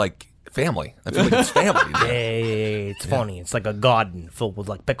feel like family. I feel like it's family. Hey, it's funny. It's like a garden filled with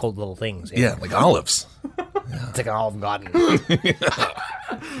like pickled little things. Yeah, like olives. It's like an olive garden.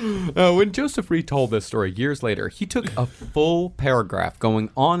 When Joseph retold this story years later, he took a full paragraph going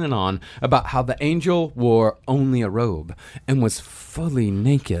on and on about how the angel wore only a robe and was fully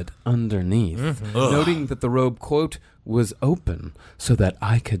naked underneath, noting that the robe, quote, was open so that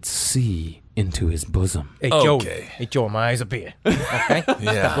I could see into his bosom. Hey, Joe, my eyes up here. Okay?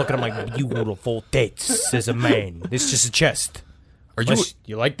 Stop looking at my beautiful tits as a man. It's just a chest.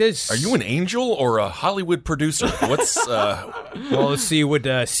 You like this? Are you an angel or a Hollywood producer? What's Well, let's see what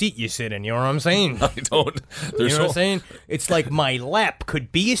seat you sit in. You know what I'm saying? I don't. You know what I'm saying? It's like my lap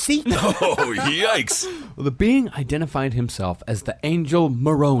could be a seat. Oh, yikes! Well, the being identified himself as the angel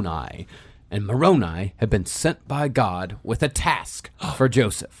Moroni, and Moroni had been sent by God with a task for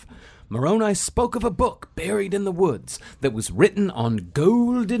Joseph. Moroni spoke of a book buried in the woods that was written on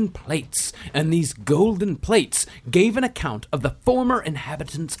golden plates, and these golden plates gave an account of the former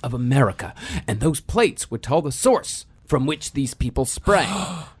inhabitants of America, and those plates would tell the source from which these people sprang.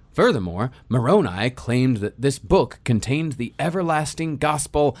 Furthermore, Moroni claimed that this book contained the everlasting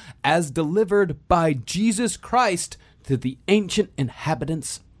gospel as delivered by Jesus Christ to the ancient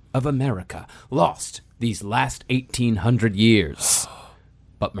inhabitants of America, lost these last 1,800 years.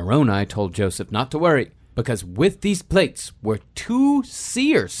 But Moroni told Joseph not to worry, because with these plates were 2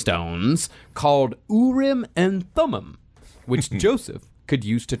 seer stones called Urim and Thummim, which Joseph could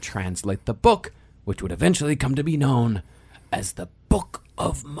use to translate the book, which would eventually come to be known as the Book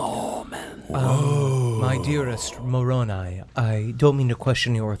of Mormon. My dearest Moroni, I don't mean to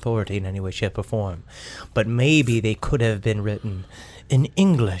question your authority in any way, shape, or form, but maybe they could have been written in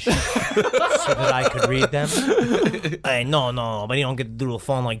English so that I could read them. No, but you don't get to do the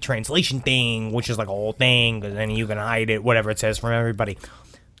fun like translation thing, which is like a whole thing, because then you can hide it, whatever it says from everybody.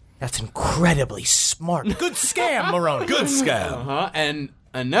 That's incredibly smart. Good scam, Moroni. Good scam. And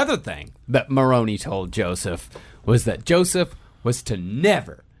another thing that Moroni told Joseph was that Joseph was to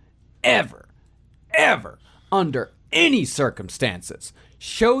never, ever, ever, under any circumstances,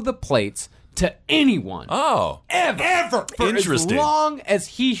 show the plates to anyone. Oh. Ever. For Interesting. as long as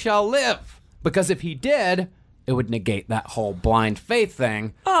he shall live. Because if he did, it it would negate that whole blind faith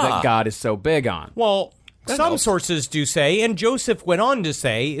thing that God is so big on. Well, some sources do say, and Joseph went on to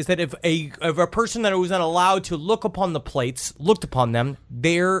say, is that if a person that was not allowed to look upon the plates looked upon them,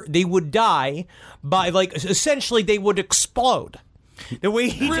 they would die by, like, essentially they would explode. The way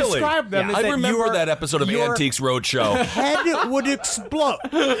he described them is that I remember that episode of Antiques Roadshow. Head would explode.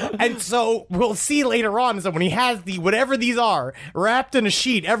 And so we'll see later on is that when he has whatever these are wrapped in a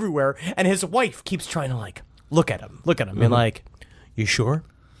sheet everywhere, and his wife keeps trying to, like, look at him, and like, you sure?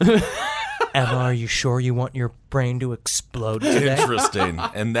 Emma, are you sure you want your brain to explode today? Interesting.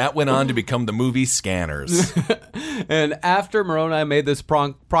 And that went on to become the movie Scanners. And after Moroni made this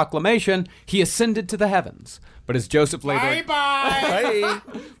proclamation, he ascended to the heavens. But as Joseph lay there,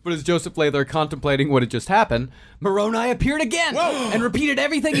 But as Joseph lay there contemplating what had just happened, Moroni appeared again and repeated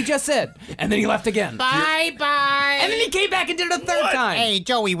everything he just said. And then he left again. Bye. And then he came back and did it a third time. Hey,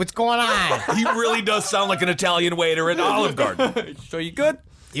 Joey, what's going on? He really does sound like an Italian waiter at Olive Garden. So you good?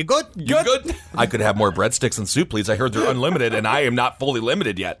 You good? You good? I could have more breadsticks and soup, please. I heard they're unlimited, and I am not fully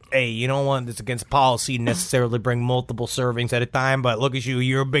limited yet. Hey, you don't want this against policy to necessarily bring multiple servings at a time, but look at you.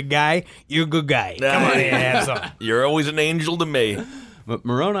 You're a big guy. You're a good guy. Come on in, have some. You're always an angel to me. But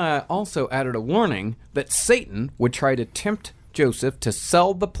Moroni also added a warning that Satan would try to tempt Joseph to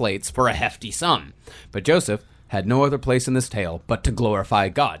sell the plates for a hefty sum. But Joseph had no other place in this tale but to glorify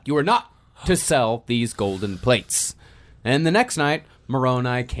God. You are not to sell these golden plates. And the next night,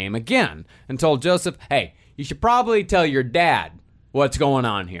 Moroni came again and told Joseph, hey, you should probably tell your dad what's going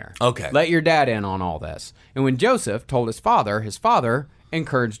on here. Okay. Let your dad in on all this. And when Joseph told his father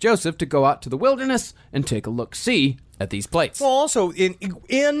encouraged Joseph to go out to the wilderness and take a look-see at these plates. Well, also in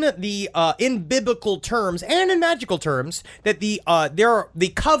biblical terms and in magical terms, that the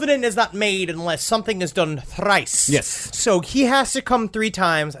covenant is not made unless something is done thrice. Yes. So he has to come 3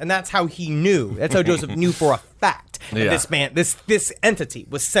 times, and that's how he knew. That's how Joseph knew for a fact. Yeah. This entity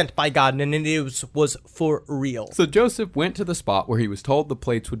was sent by God, and it was for real. So Joseph went to the spot where he was told the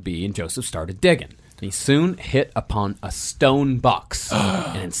plates would be, and Joseph started digging. He soon hit upon a stone box,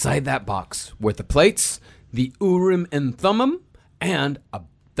 and inside that box were the plates, the Urim and Thummim, and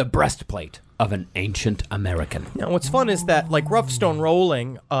the breastplate of an ancient American. Now, what's fun is that, like rough stone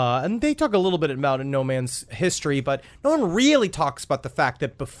rolling, and they talk a little bit about it in No Man's history, but no one really talks about the fact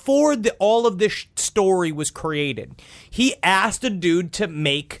that before all of this story was created, he asked a dude to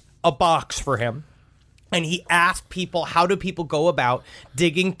make a box for him. And he asked people, how do people go about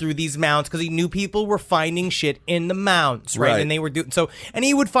digging through these mounds? Because he knew people were finding shit in the mounds, right? And they were doing so. And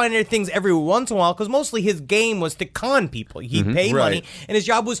he would find things every once in a while, because mostly his game was to con people. He'd pay money, and his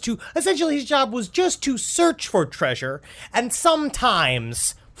job was just to search for treasure, and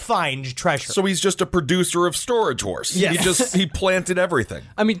sometimes find treasure. So he's just a producer of storage horse. Yes. He planted everything.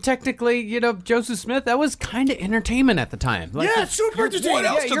 I mean, technically, Joseph Smith, that was kind of entertainment at the time. Like, super entertaining. What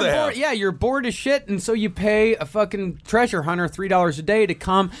else do they have? You're bored as shit, and so you pay a fucking treasure hunter $3 a day to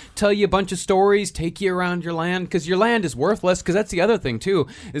come tell you a bunch of stories, take you around your land, because your land is worthless, because that's the other thing, too,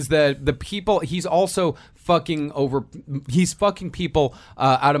 is that the people, he's fucking people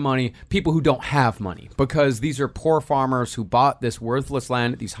out of money, people who don't have money, because these are poor farmers who bought this worthless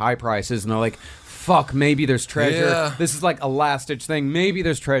land at these high prices, and they're like, fuck, maybe there's treasure. Yeah. This is like a last-ditch thing. Maybe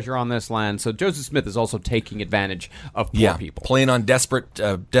there's treasure on this land. So Joseph Smith is also taking advantage of poor people. Playing on desperate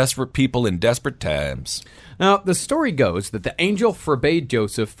people in desperate times. Now, the story goes that the angel forbade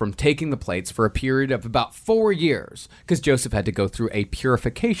Joseph from taking the plates for a period of about 4 years, because Joseph had to go through a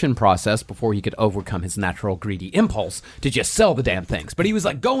purification process before he could overcome his natural greedy impulse to just sell the damn things. But he was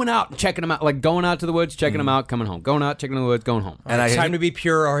like going out and checking them out, like going out to the woods, checking them out, coming home, going out, checking the woods, going home. And it's time to be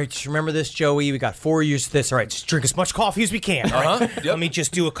pure. All right, just remember this, Joey. We got 4 years of this. All right, just drink as much coffee as we can. All right? Let me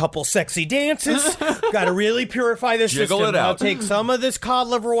just do a couple sexy dances. Got to really purify this Jiggle system. it out. I'll take some of this cod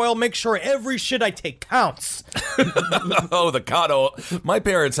liver oil. Make sure every shit I take counts. Oh, the cod oil. My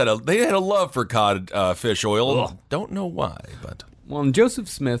parents had a love for cod fish oil. Don't know why, but... Well, in Joseph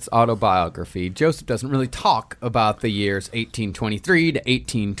Smith's autobiography, Joseph doesn't really talk about the years 1823 to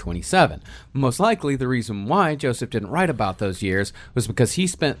 1827. Most likely, the reason why Joseph didn't write about those years was because he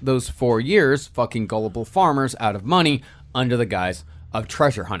spent those 4 years fucking gullible farmers out of money under the guise of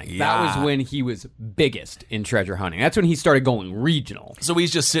treasure hunting. Yeah. That was when he was biggest in treasure hunting. That's when he started going regional. So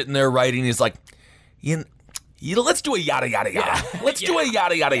he's just sitting there writing. He's like, let's do a yada, yada, yada. Let's do a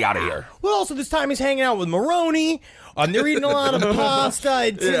yada, yada, yada here. Well, also this time he's hanging out with Moroni. They're eating a lot of pasta.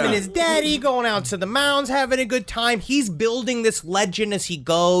 It's him and his daddy going out to the mountains, having a good time. He's building this legend as he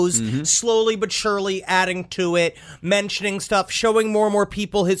goes, slowly but surely adding to it, mentioning stuff, showing more and more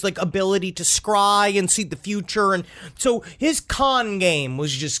people his like ability to scry and see the future. And so his con game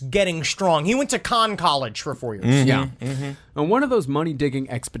was just getting strong. He went to con college for 4 years. Yeah. And one of those money-digging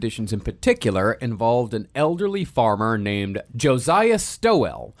expeditions in particular involved an elderly farmer named Josiah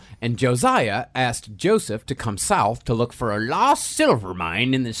Stowell. And Josiah asked Joseph to come south to look for a lost silver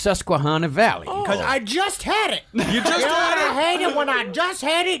mine in the Susquehanna Valley. Because I just had it. You just had it? I hate it when I just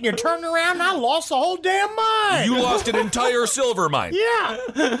had it and you turn around and I lost the whole damn mine. You lost an entire silver mine.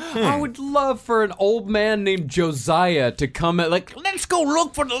 Yeah. I would love for an old man named Josiah to come and let's go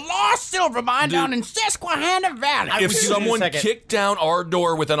look for the lost silver mine down in Susquehanna Valley. If someone kicked down our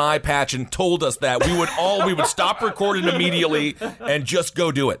door with an eye patch and told us that, we would stop recording immediately and just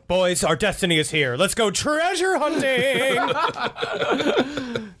go do it. Boys, our destiny is here. Let's go treasure hunting.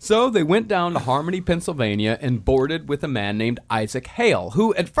 So they went down to Harmony, Pennsylvania, and boarded with a man named Isaac Hale,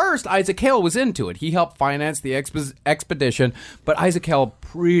 who at first Isaac Hale was into it. He helped finance the expedition, but Isaac Hale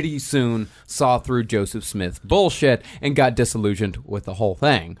pretty soon saw through Joseph Smith's bullshit and got disillusioned with the whole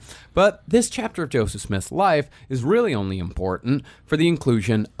thing. But this chapter of Joseph Smith's life is really only important for the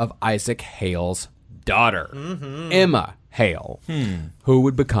inclusion of Isaac Hale's daughter, Emma Hale, who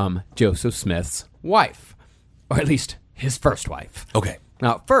would become Joseph Smith's wife, or at least his first wife. Okay.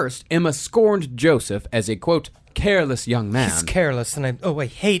 Now, at first, Emma scorned Joseph as a, quote, careless young man. He's careless, and I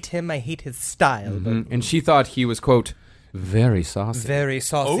hate him. I hate his style. And she thought he was, quote, very saucy. Very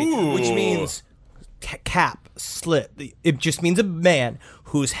saucy, which means cap slit. It just means a man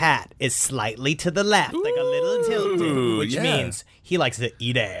whose hat is slightly to the left, like a little tilted, which means he likes to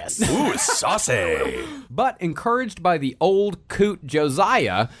eat ass. Ooh, saucy. But encouraged by the old coot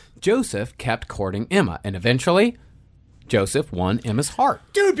Josiah, Joseph kept courting Emma, and eventually Joseph won Emma's heart.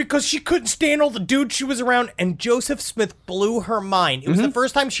 Dude, because she couldn't stand all the dudes she was around, and Joseph Smith blew her mind. It was the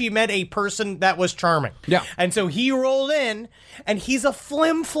first time she met a person that was charming. Yeah. And so he rolled in, and he's a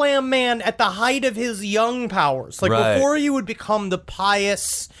flim-flam man at the height of his young powers. Like, before he would become the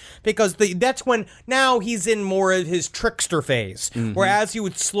pious, because that's when, now he's in more of his trickster phase. Whereas he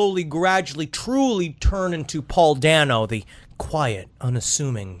would slowly, gradually, truly turn into Paul Dano, the quiet,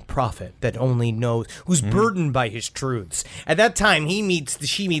 unassuming prophet that only knows, who's burdened by his truths. At that time, she meets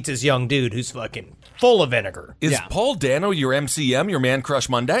this young dude who's fucking full of vinegar. Is Paul Dano your MCM, your Man Crush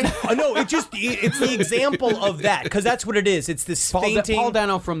Monday? No, it's the example of that, because that's what it is. It's this fainting. Paul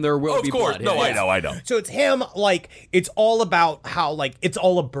Dano from There Will Be Blood. Of course. No, I know. So it's him, like, it's all about how, like, it's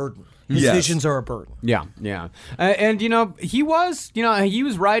all a burden. His visions are a burden. Yeah. And, he was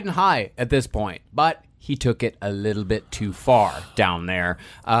riding high at this point, but he took it a little bit too far down there.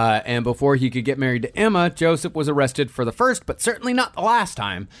 And before he could get married to Emma, Joseph was arrested for the first, but certainly not the last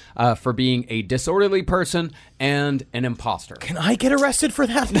time, for being a disorderly person and an imposter. Can I get arrested for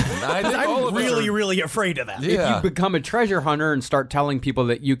that? I'm really afraid of that. If you become a treasure hunter and start telling people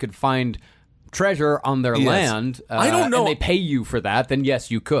that you could find treasure on their land, I don't know, and they pay you for that, then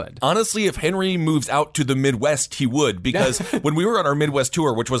yes, you could. Honestly, if Henry moves out to the Midwest, he would, because when we were on our Midwest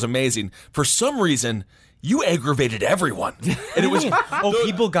tour, which was amazing, for some reason, you aggravated everyone. And it was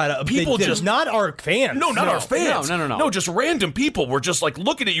people just not our fans. No, not our fans. No. No, just random people were just like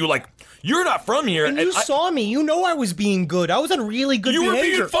looking at you like, you're not from here. And you saw me. You know I was being good. I was on really good behavior. You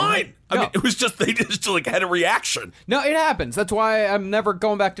were being fine. I mean, it was just, they just like had a reaction. No, it happens. That's why I'm never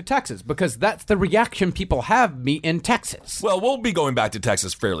going back to Texas, because that's the reaction people have me in Texas. Well, we'll be going back to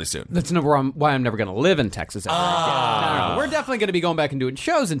Texas fairly soon. That's why I'm never going to live in Texas ever again. No. We're definitely going to be going back and doing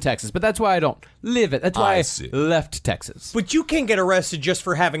shows in Texas, but that's why I don't live it. That's why I left Texas. But you can get arrested just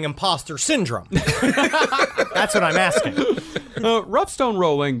for having imposter syndrome. That's what I'm asking. Rough Stone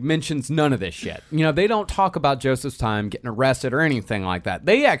Rolling mentions none of this shit. They don't talk about Joseph's time getting arrested or anything like that.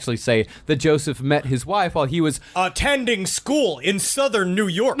 They actually say that Joseph met his wife while he was attending school in southern New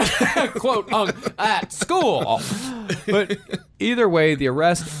York. Quote, at school. But either way, the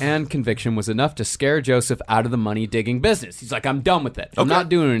arrest and conviction was enough to scare Joseph out of the money-digging business. He's like, I'm done with it. I'm not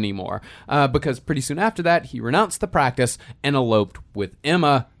doing it anymore. Because pretty soon after that, he renounced the practice and eloped with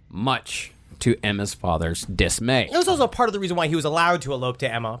Emma, much to Emma's father's dismay. It was also part of the reason why he was allowed to elope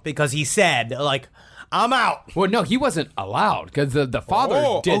to Emma, because he said, like, I'm out. Well, no, he wasn't allowed, because the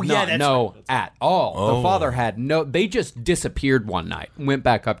father did not know at all. The father had they just disappeared one night and went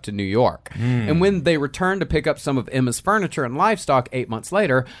back up to New York. And when they returned to pick up some of Emma's furniture and livestock 8 months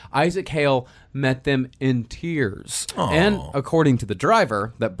later, Isaac Hale met them in tears. And according to the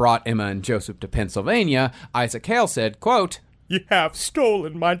driver that brought Emma and Joseph to Pennsylvania, Isaac Hale said, quote, You have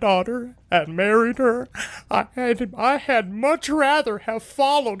stolen my daughter and married her. I had much rather have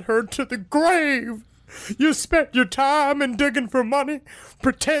followed her to the grave. You spent your time in digging for money,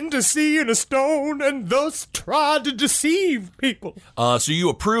 pretend to see in a stone, and thus try to deceive people. So you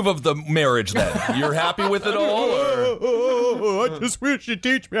approve of the marriage then? You're happy with it all? Or? I just wish you'd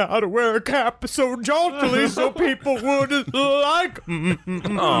teach me how to wear a cap so jauntily so people would like me.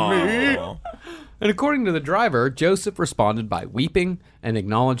 And according to the driver, Joseph responded by weeping and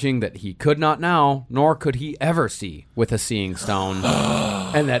acknowledging that he could not now, nor could he ever see with a seeing stone,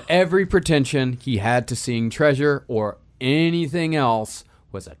 and that every pretension he had to seeing treasure or anything else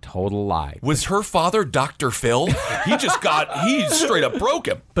was a total lie. Was her father Dr. Phil? He straight up broke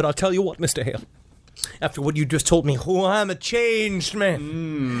him. But I'll tell you what, Mr. Hale. After what you just told me, I'm a changed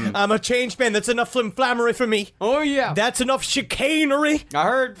man. I'm a changed man. That's enough inflammatory for me. Oh, yeah. That's enough chicanery. I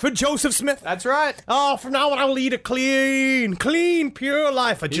heard. For Joseph Smith. That's right. Oh, from now on I'll lead a clean, pure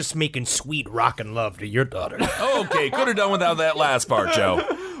life of just making sweet rockin' love to your daughter. Okay, could have done without that last part, Joe.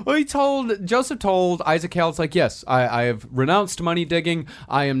 Well, Joseph told Isaac Hale, it's like, yes, I have renounced money digging.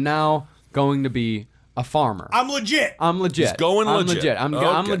 I am now going to be a farmer. I'm legit. He's going legit. I'm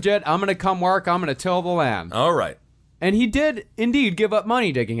legit. I'm going to come work. I'm going to till the land. All right. And he did indeed give up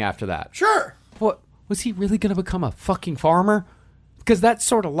money digging after that. Sure. What, was he really going to become a fucking farmer? Because that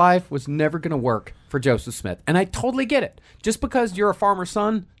sort of life was never going to work for Joseph Smith. And I totally get it. Just because you're a farmer's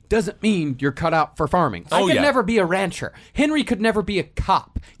son doesn't mean you're cut out for farming. I could never be a rancher. Henry could never be a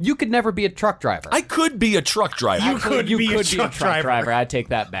cop. You could never be a truck driver. I could be a truck driver. You could be a truck driver. I take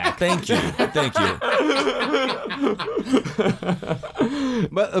that back. Thank you.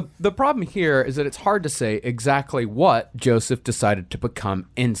 But the problem here is that it's hard to say exactly what Joseph decided to become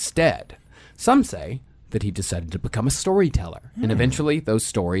instead. Some say that he decided to become a storyteller, and eventually those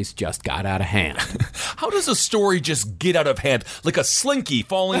stories just got out of hand. How does a story just get out of hand? Like a slinky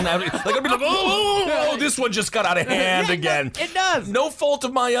falling out. Like I'd be like, oh, this one just got out of hand again. It does. No fault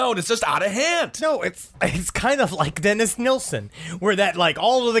of my own. It's just out of hand. No, it's kind of like Dennis Nilsson, where that like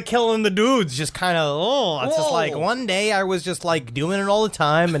all of the killing the dudes just kind of it's just like one day I was just like doing it all the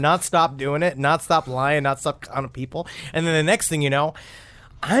time and not stop doing it, not stop lying, not stop counting people, and then the next thing you know,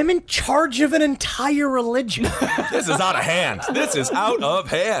 I'm in charge of an entire religion. This is out of hand. This is out of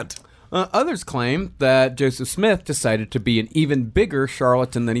hand. Others claim that Joseph Smith decided to be an even bigger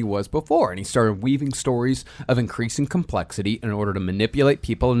charlatan than he was before, and he started weaving stories of increasing complexity in order to manipulate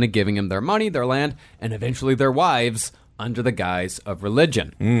people into giving him their money, their land, and eventually their wives under the guise of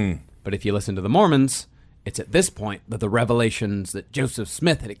religion. But if you listen to the Mormons, it's at this point that the revelations that Joseph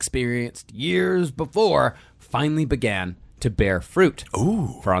Smith had experienced years before finally began to bear fruit.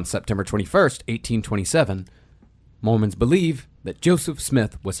 For on September 21st, 1827, Mormons believe that Joseph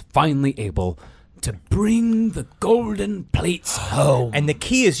Smith was finally able to bring the golden plates home. And the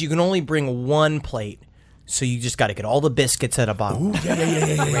key is you can only bring one plate. So you just got to get all the biscuits at a bottom.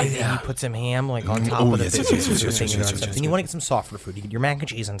 Yeah. You put some ham like on top of the biscuits. Then you want to get some softer food. You get your mac and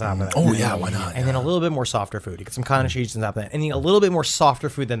cheese on top of that. Oh, yeah, why not? And then a little bit more softer food. You get some cottage cheese on top of that. And then a little bit more softer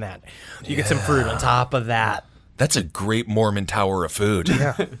food than that. You get some fruit on top of that. That's a great Mormon tower of food.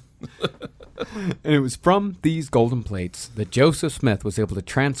 Yeah. And it was from these golden plates that Joseph Smith was able to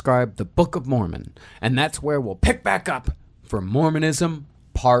transcribe the Book of Mormon. And that's where we'll pick back up for Mormonism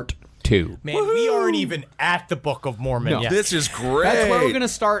Part 2. Man, we aren't even at the Book of Mormon yet. This is great. That's where we're going to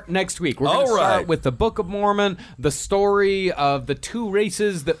start next week. We're going to start with the Book of Mormon, the story of the two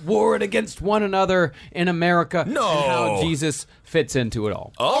races that warred against one another in America, and how Jesus fits into it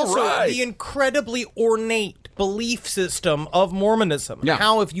all. The incredibly ornate belief system of Mormonism. Yeah.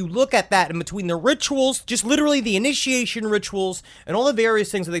 How if you look at that in between the rituals, just literally the initiation rituals and all the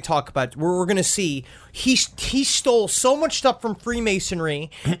various things that they talk about, where we're going to see he stole so much stuff from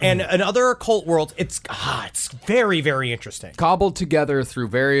Freemasonry and other occult worlds. It's very, very interesting. Cobbled together through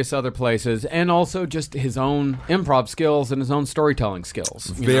various other places, and also just his own improv skills and his own storytelling skills.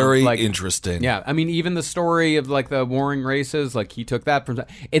 Very interesting. Yeah, I mean, even the story of like the warring races, like he took that from.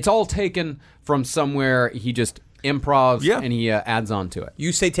 It's all taken from somewhere. He just improvs and he adds on to it.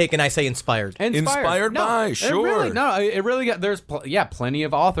 You say taken, I say inspired. Inspired by, sure. It really there's plenty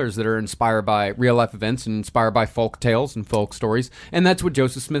of authors that are inspired by real life events and inspired by folk tales and folk stories, and that's what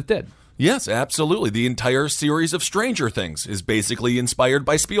Joseph Smith did. Yes, absolutely. The entire series of Stranger Things is basically inspired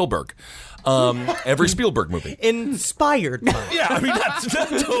by Spielberg. Every Spielberg movie. Inspired by. Yeah, I mean,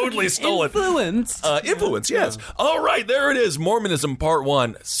 that's totally stolen. Influence, yes. All right, there it is. Mormonism Part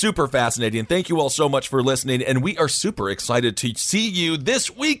 1. Super fascinating. Thank you all so much for listening, and we are super excited to see you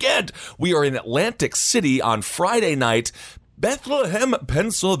this weekend. We are in Atlantic City on Friday night. Bethlehem,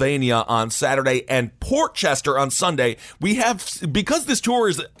 Pennsylvania on Saturday, and Port Chester on Sunday. We have, because this tour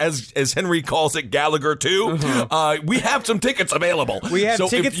is, as Henry calls it, Gallagher 2, we have some tickets available. We have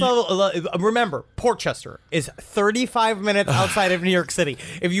tickets. Remember, Port Chester is 35 minutes outside of New York City.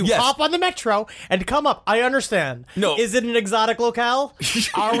 If you hop on the metro and come up, I understand. No. Is it an exotic locale?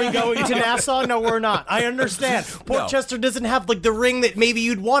 Are we going to Nassau? No, we're not. I understand. Port Chester doesn't have like the ring that maybe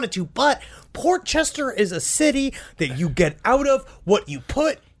you'd want it to, but Port Chester is a city that you get out of what you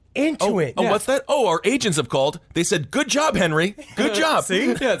put into it. Oh, what's that? Oh, our agents have called. They said, good job, Henry. Good job.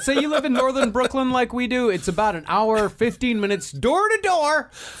 See? Yeah, say you live in northern Brooklyn like we do. It's about an hour, 15 minutes, door to door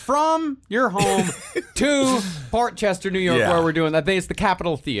from your home to Port Chester, New York, where we're doing that. I think it's the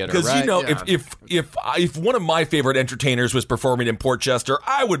Capitol Theater, Because, right? you know, if one of my favorite entertainers was performing in Port Chester,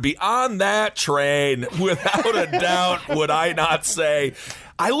 I would be on that train. Without a doubt, would I not say...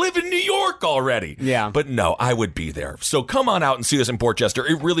 I live in New York already. Yeah. But no, I would be there. So come on out and see us in Port Chester.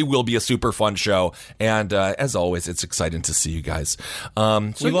 It really will be a super fun show. And as always, it's exciting to see you guys.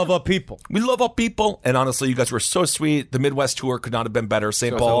 We love our people. We love our people. And honestly, you guys were so sweet. The Midwest tour could not have been better.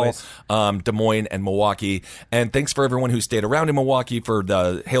 St. Paul, Des Moines, and Milwaukee. And thanks for everyone who stayed around in Milwaukee for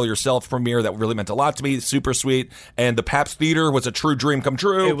the Hail Yourself premiere. That really meant a lot to me. Super sweet. And the Pabst Theater was a true dream come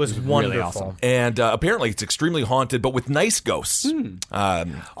true. It was wonderful. Really awesome. And apparently it's extremely haunted, but with nice ghosts.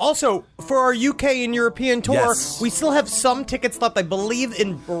 Also, for our UK and European tour, we still have some tickets left, I believe,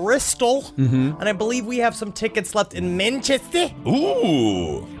 in Bristol. And I believe we have some tickets left in Manchester.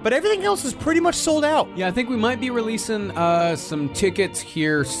 Ooh. But everything else is pretty much sold out. Yeah, I think we might be releasing some tickets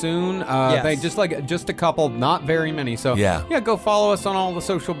here soon. Just a couple, not very many. So go follow us on all the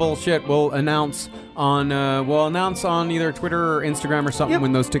social bullshit. We'll announce on either Twitter or Instagram or something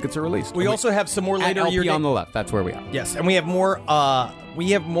when those tickets are released. We also have some more later LP on the left. That's where we are. Yes, and we have more.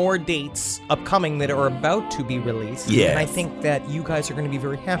 We have more dates upcoming that are about to be released. Yes. And I think that you guys are going to be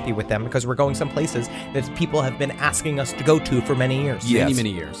very happy with them because we're going some places that people have been asking us to go to for many years. Yes.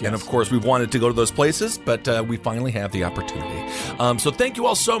 Many years. Yes. And of course, we've wanted to go to those places, but we finally have the opportunity. So thank you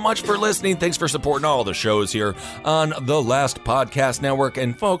all so much for listening. Thanks for supporting all the shows here on the Last Podcast Network.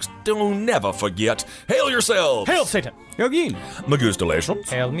 And folks, don't never forget, hail yourselves. Hail Satan. Yogin. Magustalations.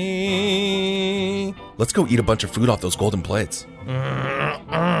 Hail me. Let's go eat a bunch of food off those golden plates.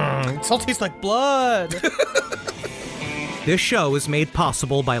 It all tastes like blood. This show is made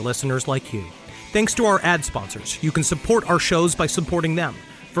possible by listeners like you. Thanks to our ad sponsors, you can support our shows by supporting them.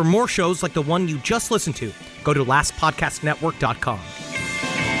 For more shows like the one you just listened to, go to lastpodcastnetwork.com.